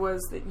record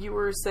was that you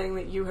were saying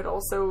that you had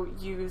also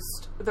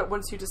used... That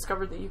once you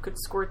discovered that you could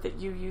squirt, that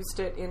you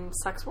used it in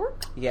sex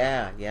work?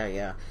 Yeah.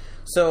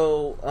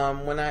 So,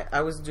 when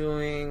I was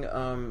doing,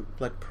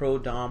 like,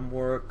 pro-dom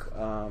work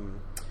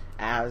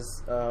as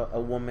a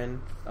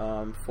woman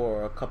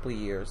for a couple of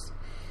years.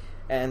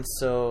 And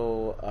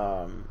so...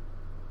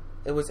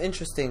 it was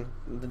interesting,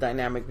 the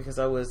dynamic, because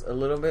I was a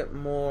little bit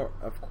more,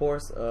 of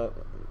course,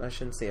 I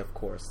shouldn't say of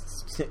course.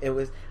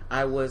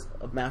 I was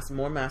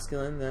more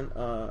masculine than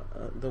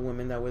the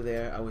women that were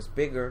there. I was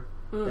bigger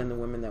than the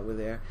women that were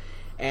there.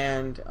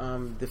 And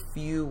the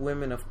few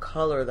women of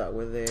color that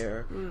were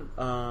there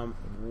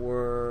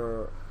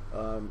were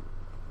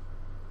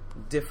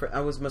different.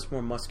 I was much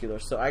more muscular.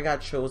 So I got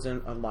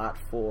chosen a lot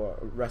for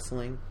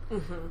wrestling.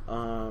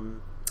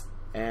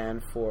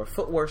 And for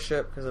foot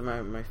worship, because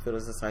my foot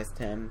is a size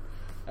 10,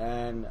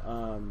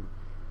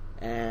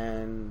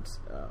 and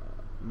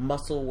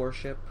muscle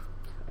worship,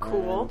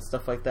 cool, and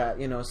stuff like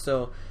that. You know,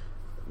 so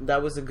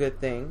that was a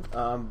good thing,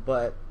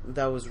 but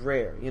that was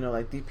rare. You know,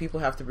 like, these people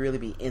have to really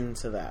be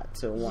into that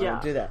to want to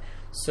do that.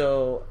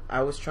 So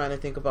I was trying to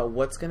think about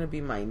what's going to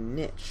be my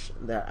niche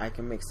that I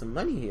can make some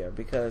money here,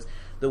 because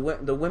the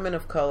women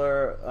of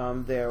color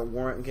there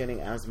weren't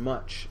getting as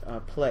much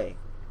play.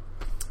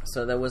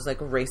 So there was,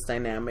 like, a race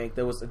dynamic.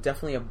 There was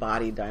definitely a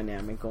body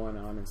dynamic going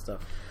on and stuff.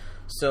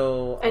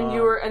 So and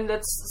and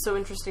that's so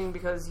interesting,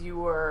 because you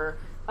were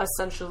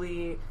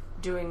essentially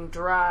doing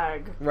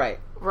drag. Right.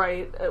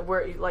 Right,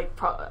 where you, like,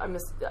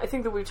 I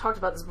think that we talked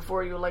about this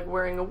before. You're like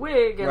wearing a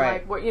wig and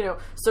right. like what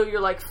so you're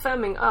like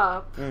femming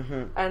up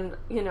and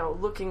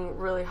looking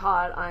really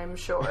hot. I'm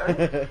sure.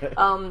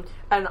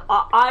 And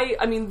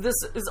I mean, this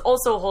is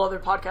also a whole other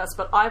podcast,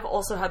 but I've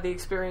also had the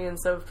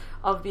experience of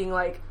being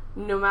like,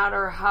 no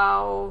matter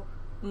how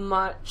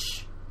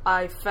much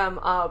I femme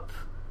up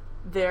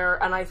there,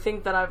 and I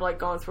think that I've like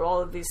gone through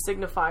all of these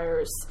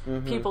signifiers,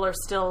 people are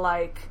still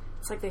like.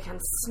 It's like they can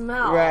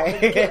smell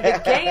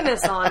the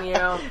gayness on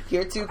you.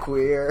 You're too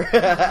queer.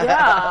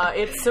 Yeah,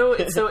 it's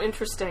so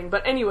interesting.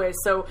 But anyway,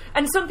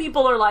 and some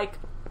people are like,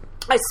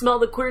 I smell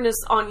the queerness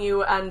on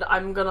you, and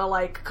I'm gonna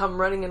like come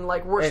running and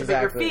like worship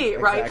at your feet,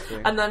 right?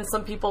 Exactly. And then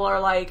some people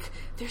are like,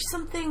 there's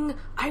something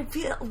I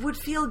would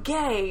feel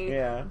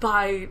gay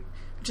by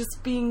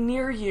just being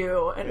near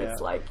you, and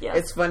it's like, yes.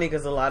 It's funny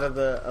because a lot of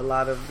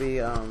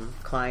the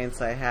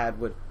clients I had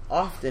would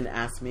often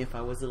ask me if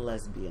I was a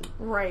lesbian.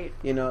 Right.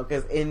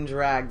 Because in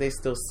drag, they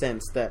still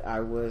sense that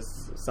I was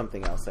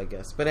something else, I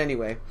guess. But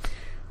anyway,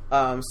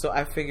 so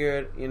I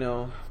figured,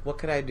 what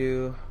could I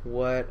do?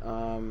 What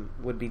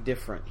would be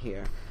different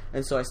here?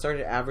 And so I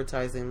started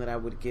advertising that I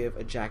would give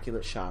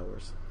ejaculate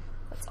showers.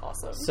 That's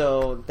awesome.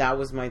 So that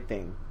was my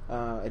thing,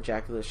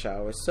 ejaculate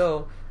showers.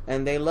 So,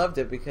 and they loved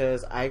it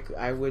because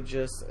I would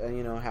just,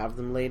 have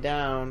them lay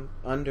down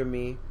under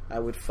me. I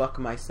would fuck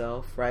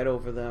myself right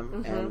over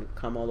them and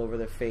come all over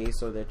their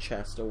face or their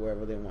chest or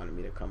wherever they wanted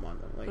me to come on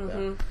them like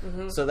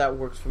that. So that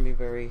works for me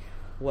very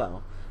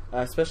well,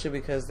 especially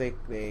because they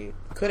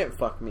couldn't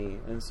fuck me,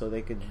 and so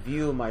they could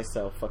view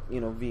myself,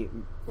 view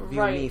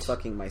me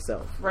fucking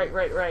myself.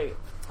 Right.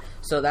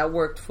 So that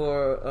worked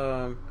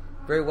for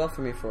very well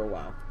for me for a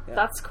while. Yeah.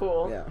 That's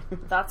cool. Yeah.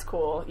 That's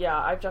cool. Yeah,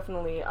 I've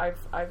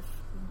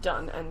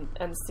done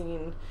and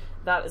seen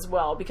that as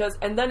well,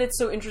 and then it's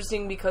so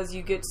interesting because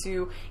you get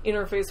to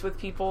interface with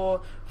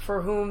people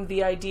for whom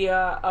the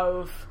idea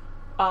of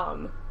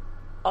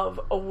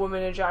a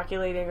woman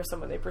ejaculating or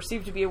someone they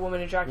perceive to be a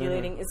woman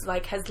ejaculating is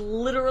like has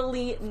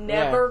literally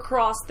never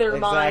crossed their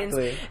minds.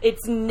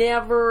 It's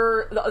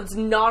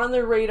not on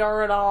their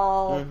radar at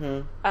all.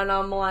 And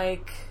I'm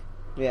like,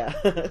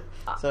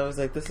 so I was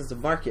like, this is a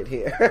market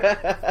here.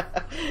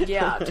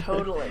 Yeah,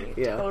 totally.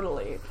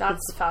 Totally.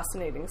 That's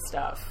fascinating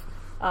stuff.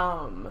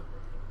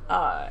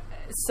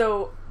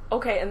 So,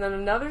 okay, and then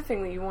another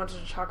thing that you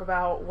wanted to talk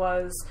about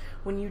was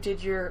when you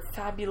did your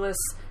fabulous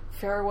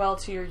farewell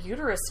to your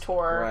uterus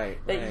tour,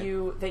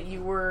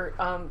 you were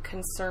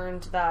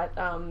concerned that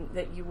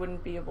that you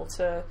wouldn't be able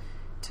to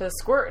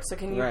squirt. So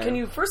can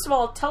you first of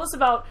all tell us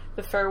about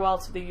the farewell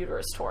to the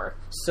uterus tour?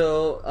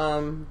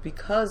 So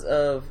because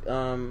of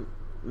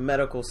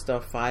medical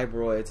stuff,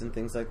 fibroids and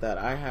things like that,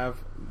 I have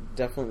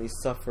definitely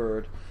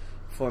suffered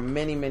for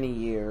many, many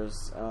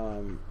years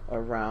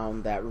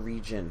around that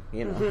region,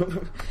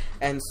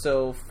 and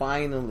so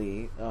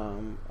finally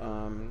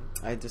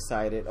I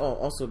decided,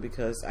 also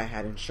because I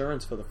had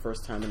insurance for the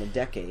first time in a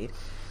decade,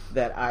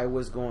 that I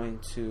was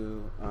going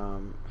to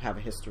have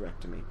a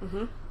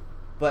hysterectomy.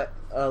 But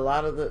a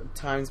lot of the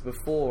times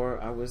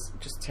before, I was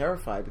just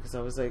terrified because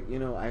I was like,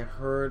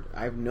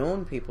 I've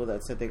known people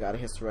that said they got a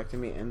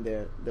hysterectomy and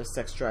their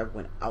sex drive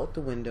went out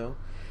the window.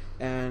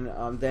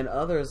 And then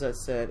others that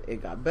said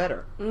it got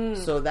better.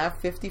 So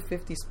that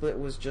 50-50 split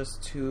was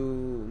just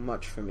too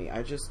much for me.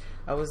 I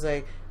was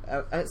like,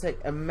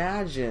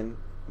 imagine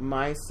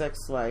my sex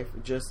life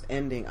just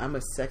ending. I'm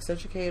a sex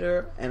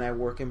educator and I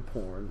work in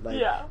porn.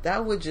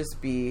 That would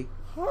just be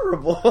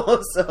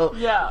horrible.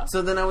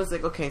 So then I was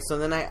like, okay, so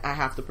then I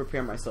have to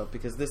prepare myself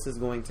because this is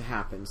going to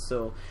happen.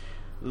 So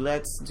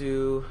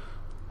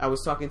I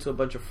was talking to a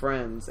bunch of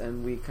friends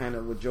and we kind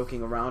of were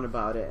joking around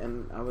about it,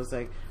 and I was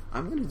like,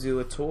 I'm going to do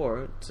a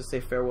tour to say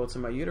farewell to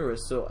my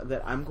uterus, so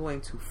that I'm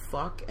going to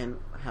fuck and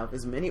have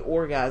as many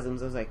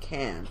orgasms as I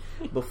can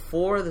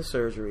before the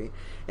surgery,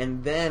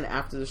 and then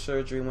after the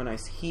surgery, when I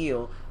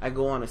heal, I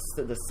go on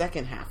the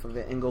second half of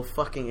it and go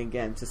fucking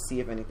again to see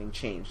if anything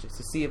changed,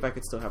 to see if I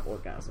could still have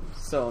orgasms.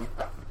 So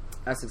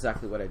that's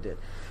exactly what I did.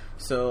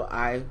 So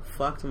I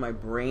fucked my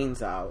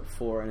brains out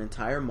for an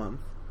entire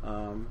month,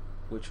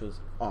 which was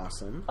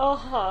awesome.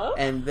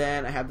 And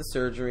then I had the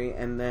surgery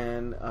and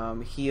then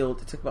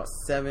healed. It took about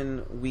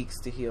 7 weeks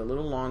to heal, a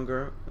little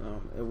longer.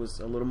 It was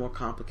a little more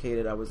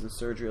complicated. I was in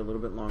surgery a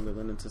little bit longer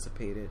than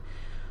anticipated.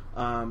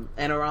 And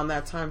around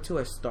that time too,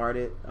 I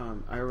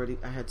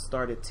had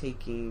started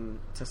taking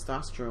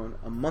testosterone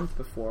a month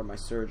before my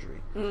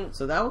surgery.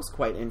 So that was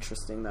quite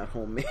interesting, that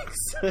whole mix.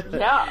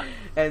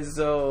 And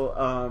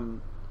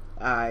so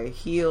I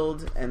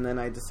healed, and then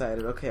I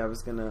decided, okay, I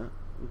was gonna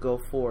go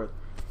forth.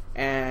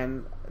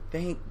 And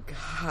thank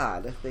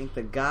God, thank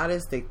the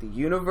goddess, thank the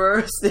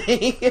universe,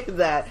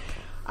 that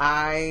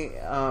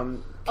I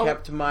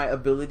kept my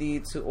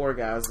ability to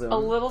orgasm. A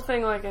little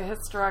thing like a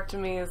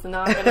hysterectomy is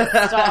not going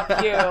to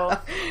stop you.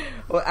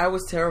 Well, I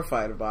was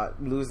terrified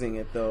about losing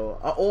it though,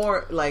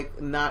 or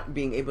like not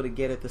being able to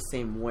get it the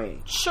same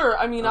way. Sure,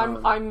 I mean,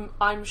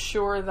 I'm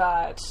sure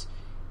that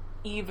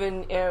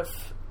even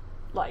if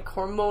like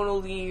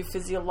hormonally,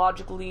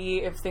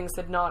 physiologically, if things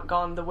had not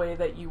gone the way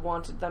that you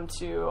wanted them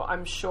to,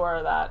 I'm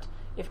sure that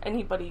if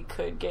anybody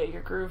could get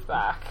your groove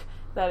back,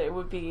 that it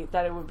would be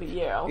you.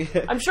 Yeah.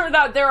 I'm sure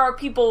that there are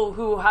people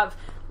who have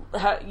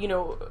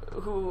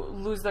who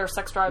lose their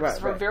sex drives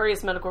for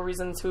various medical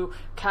reasons, who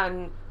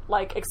can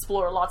like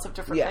explore lots of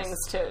different things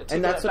to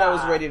and that's what I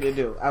was ready to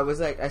do. I was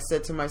like, I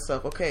said to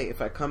myself, okay,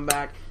 if I come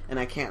back and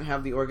I can't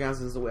have the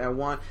orgasms the way I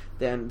want,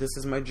 then this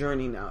is my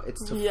journey now.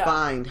 It's to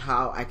find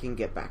how I can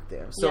get back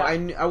there. So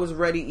I was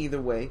ready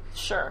either way.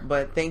 Sure.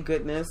 But thank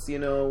goodness,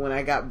 when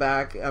I got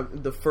back,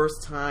 the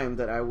first time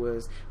that I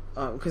was,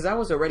 because I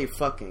was already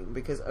fucking,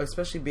 because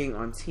especially being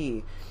on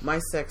T, my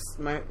sex,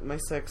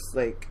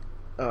 like,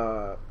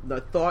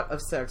 the thought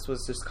of sex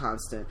was just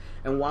constant.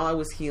 And while I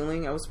was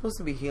healing, I was supposed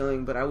to be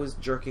healing, but I was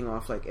jerking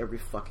off like every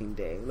fucking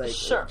day, like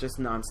just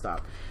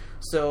nonstop.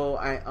 So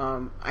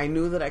I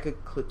knew that I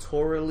could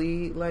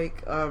clitorally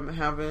like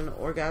have an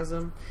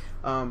orgasm,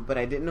 but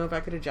I didn't know if I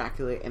could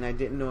ejaculate, and I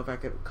didn't know if I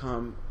could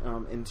come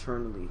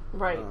internally.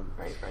 Right.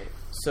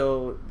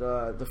 So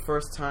the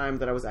first time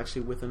that I was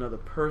actually with another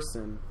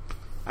person,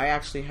 I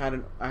actually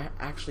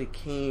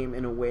came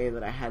in a way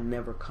that I had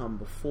never come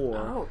before.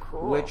 Oh,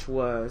 cool. Which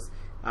was,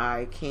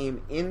 I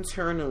came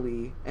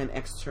internally and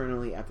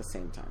externally at the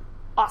same time.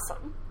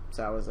 Awesome.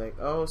 So I was like,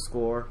 oh,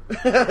 score.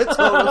 Total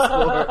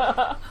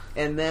score.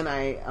 And then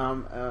I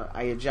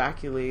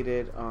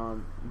ejaculated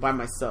by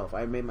myself.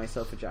 I made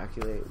myself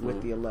ejaculate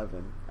with the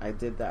 11. I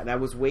did that. And I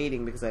was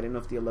waiting because I didn't know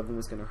if the 11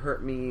 was going to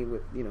hurt me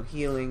with,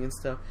 healing and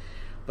stuff.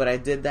 But I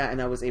did that,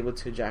 and I was able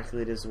to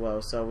ejaculate as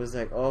well. So I was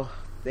like, oh,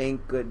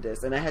 thank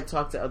goodness. And I had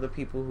talked to other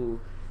people who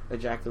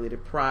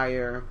ejaculated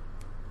prior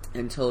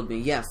and told me,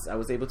 yes, I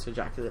was able to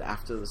ejaculate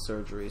after the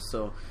surgery.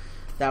 So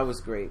that was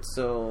great.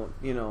 So,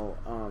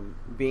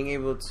 being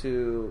able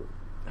to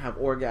have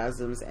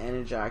orgasms and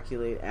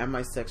ejaculate and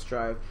my sex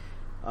drive,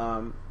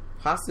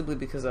 possibly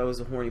because I was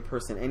a horny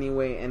person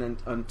anyway,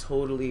 and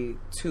totally,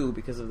 too,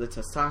 because of the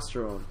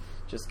testosterone,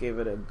 just gave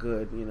it a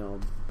good,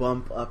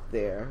 bump up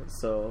there.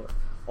 So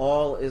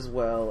all is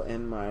well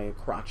in my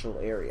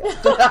crotchal area.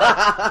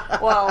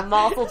 Well,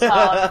 mazel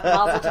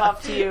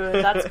tov to you.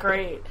 That's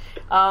great.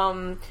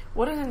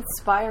 What an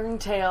inspiring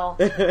tale.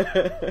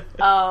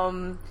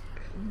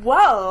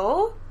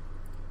 Well,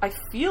 I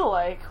feel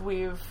like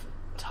we've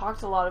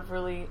talked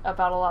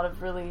about a lot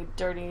of really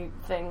dirty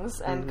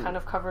things and kind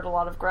of covered a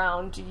lot of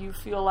ground. Do you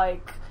feel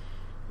like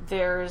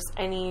there's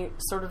any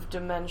sort of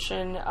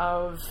dimension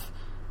of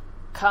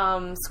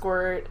cum,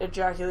 squirt,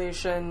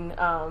 ejaculation,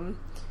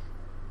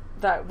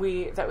 that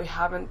we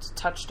haven't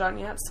touched on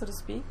yet, so to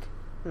speak?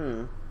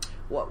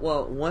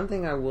 Well, one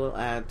thing I will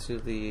add to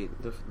the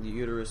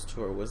uterus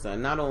tour was that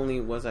not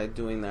only was I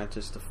doing that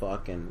just to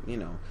fuck and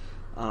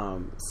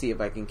see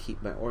if I can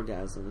keep my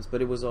orgasms,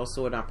 but it was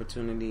also an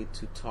opportunity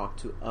to talk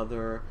to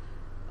other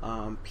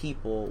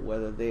people,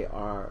 whether they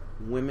are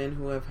women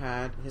who have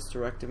had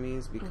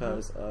hysterectomies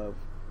because of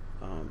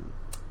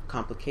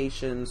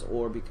complications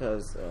or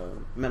because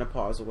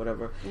menopause or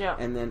whatever,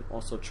 and then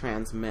also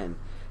trans men.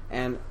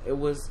 And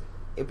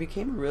it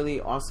became a really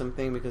awesome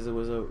thing because it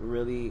was a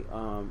really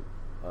a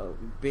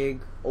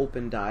big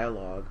open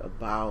dialogue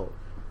about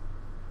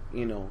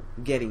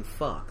getting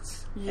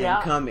fucked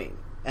and coming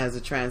as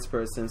a trans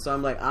person. So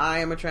I'm like, I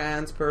am a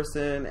trans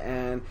person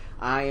and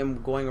I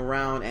am going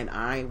around and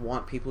I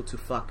want people to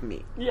fuck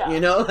me.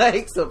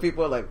 So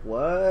people are like,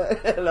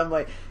 what? And I'm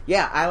like,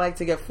 yeah, I like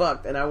to get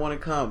fucked and I want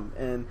to come.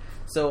 And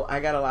so I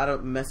got a lot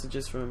of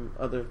messages from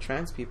other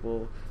trans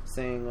people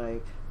saying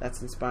like,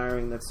 that's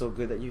inspiring, that's so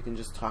good that you can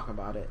just talk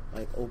about it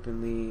like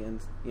openly,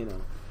 and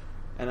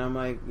and I'm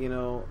like,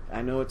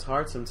 I know it's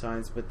hard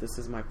sometimes, but this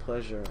is my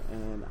pleasure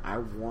and I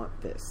want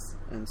this.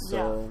 And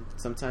so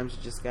sometimes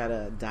you just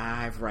gotta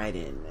dive right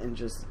in and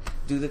just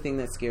do the thing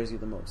that scares you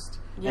the most.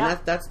 And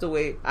that's the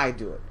way I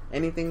do it.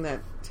 Anything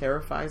that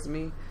terrifies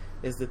me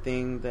is the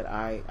thing that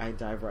I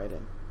dive right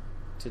in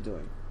to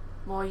doing.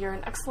 Well, you're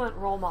an excellent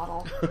role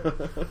model.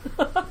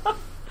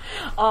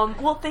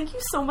 Well, thank you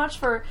so much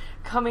for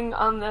coming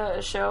on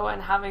the show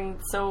and having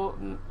so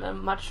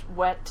much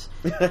wet,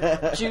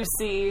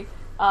 juicy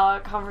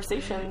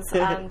conversations.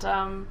 And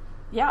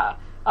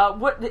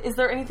what is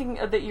there anything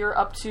that you're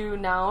up to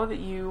now that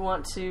you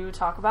want to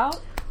talk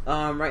about?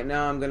 Right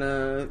now I'm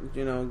gonna,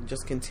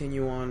 just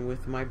continue on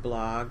with my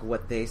blog,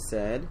 What They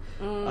Said,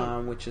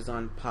 which is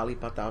on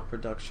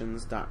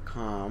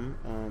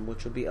polypathalproductions.com,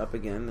 which will be up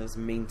again. There's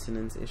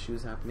maintenance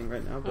issues happening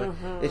right now, but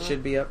it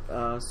should be up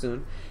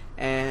soon.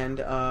 And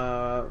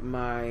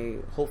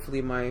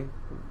hopefully my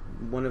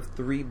one of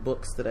 3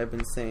 books that I've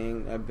been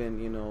saying, I've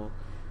been,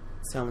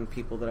 telling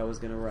people that I was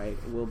going to write,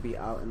 will be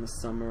out in the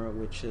summer,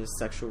 which is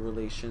Sexual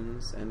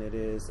Relations, and it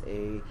is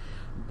a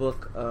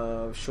book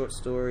of short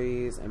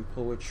stories and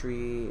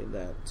poetry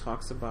that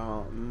talks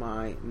about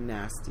my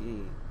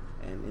nasty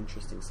and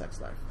interesting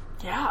sex life.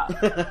 Yeah.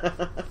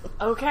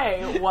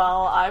 Okay,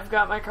 well, I've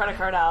got my credit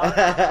card out.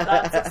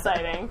 That's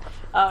exciting.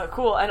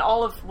 Cool. And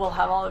we'll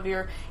have all of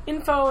your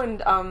info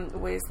and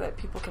ways that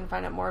people can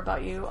find out more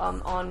about you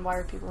on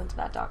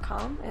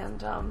wiredpeopleintoThat.com.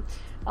 And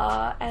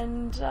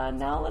And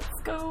now let's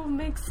go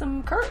make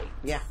some curry.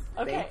 Yeah,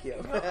 Okay. thank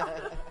you.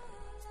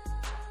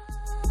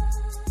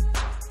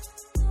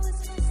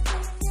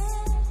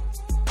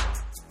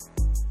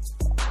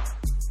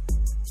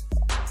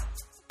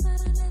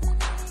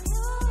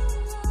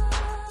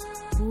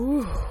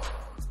 Ooh.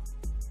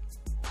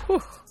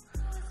 Whew.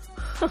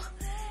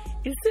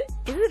 Is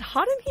it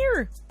hot in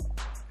here?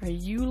 Are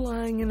you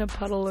lying in a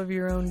puddle of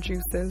your own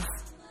juices?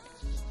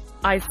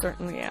 I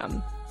certainly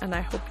am, and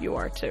I hope you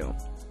are too.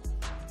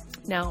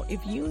 Now, if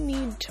you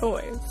need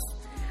toys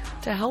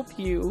to help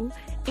you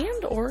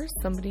and or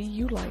somebody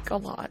you like a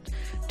lot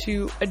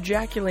to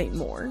ejaculate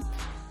more,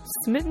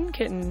 Smitten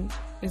Kitten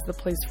is the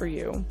place for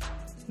you.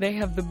 They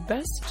have the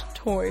best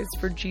toys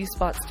for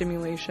G-spot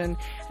stimulation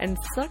and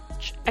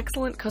such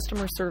excellent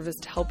customer service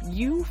to help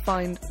you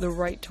find the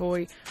right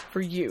toy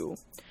for you.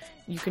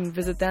 You can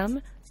visit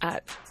them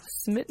at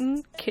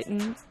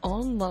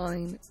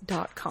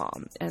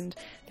smittenkittenonline.com, and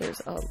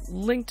there's a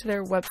link to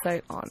their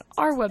website on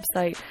our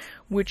website,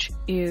 which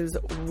is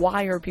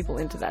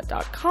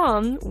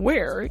whyarepeopleintothat.com,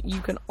 where you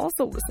can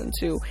also listen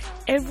to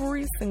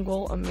every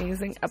single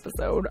amazing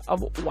episode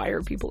of Why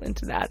Are People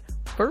Into That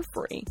for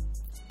free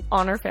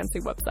on our fancy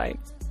website.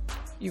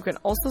 You can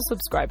also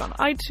subscribe on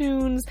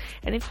iTunes,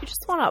 and if you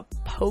just want to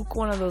poke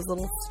one of those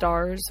little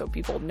stars so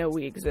people know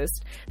we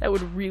exist, that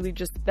would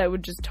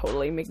just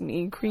totally make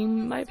me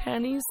cream my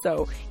panties.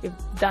 So if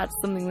that's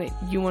something that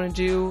you want to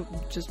do,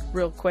 just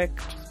real quick,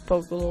 just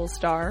poke the little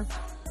star.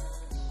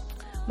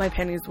 My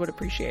panties would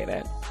appreciate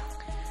it.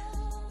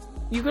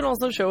 You can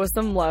also show us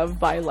some love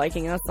by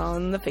liking us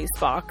on the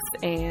Facebox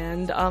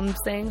and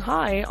saying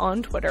hi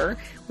on Twitter,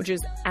 which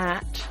is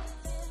at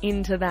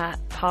Into That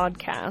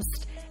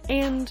Podcast.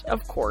 And,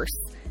 of course,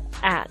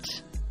 at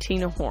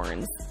Tina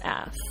Horn's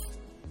ass.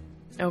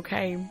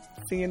 Okay,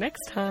 see you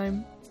next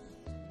time.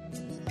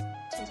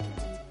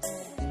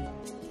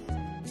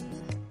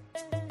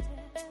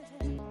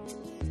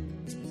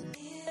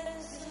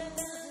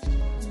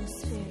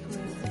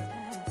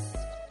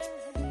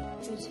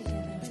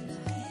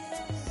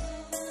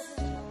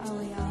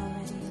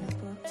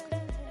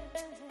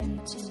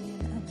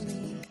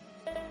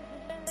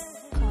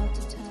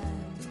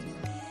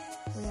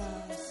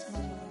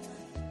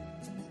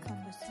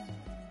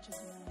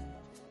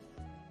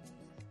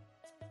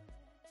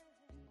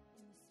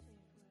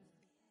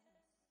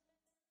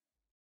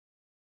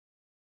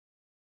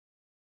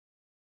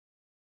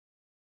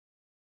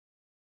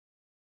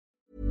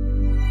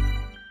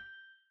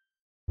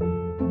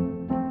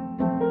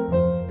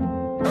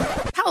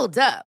 Hold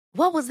up.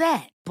 What was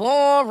that?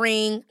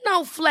 Boring.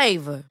 No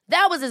flavor.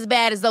 That was as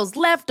bad as those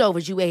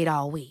leftovers you ate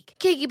all week.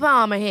 Keke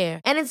Palmer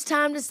here. And it's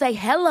time to say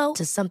hello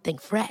to something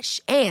fresh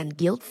and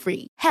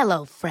guilt-free.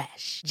 Hello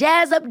Fresh.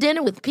 Jazz up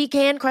dinner with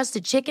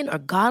pecan-crusted chicken or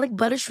garlic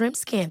butter shrimp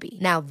scampi.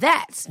 Now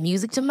that's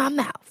music to my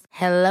mouth.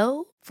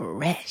 Hello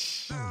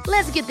Fresh.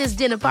 Let's get this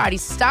dinner party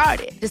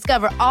started.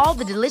 Discover all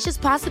the delicious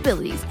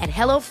possibilities at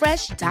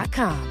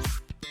HelloFresh.com.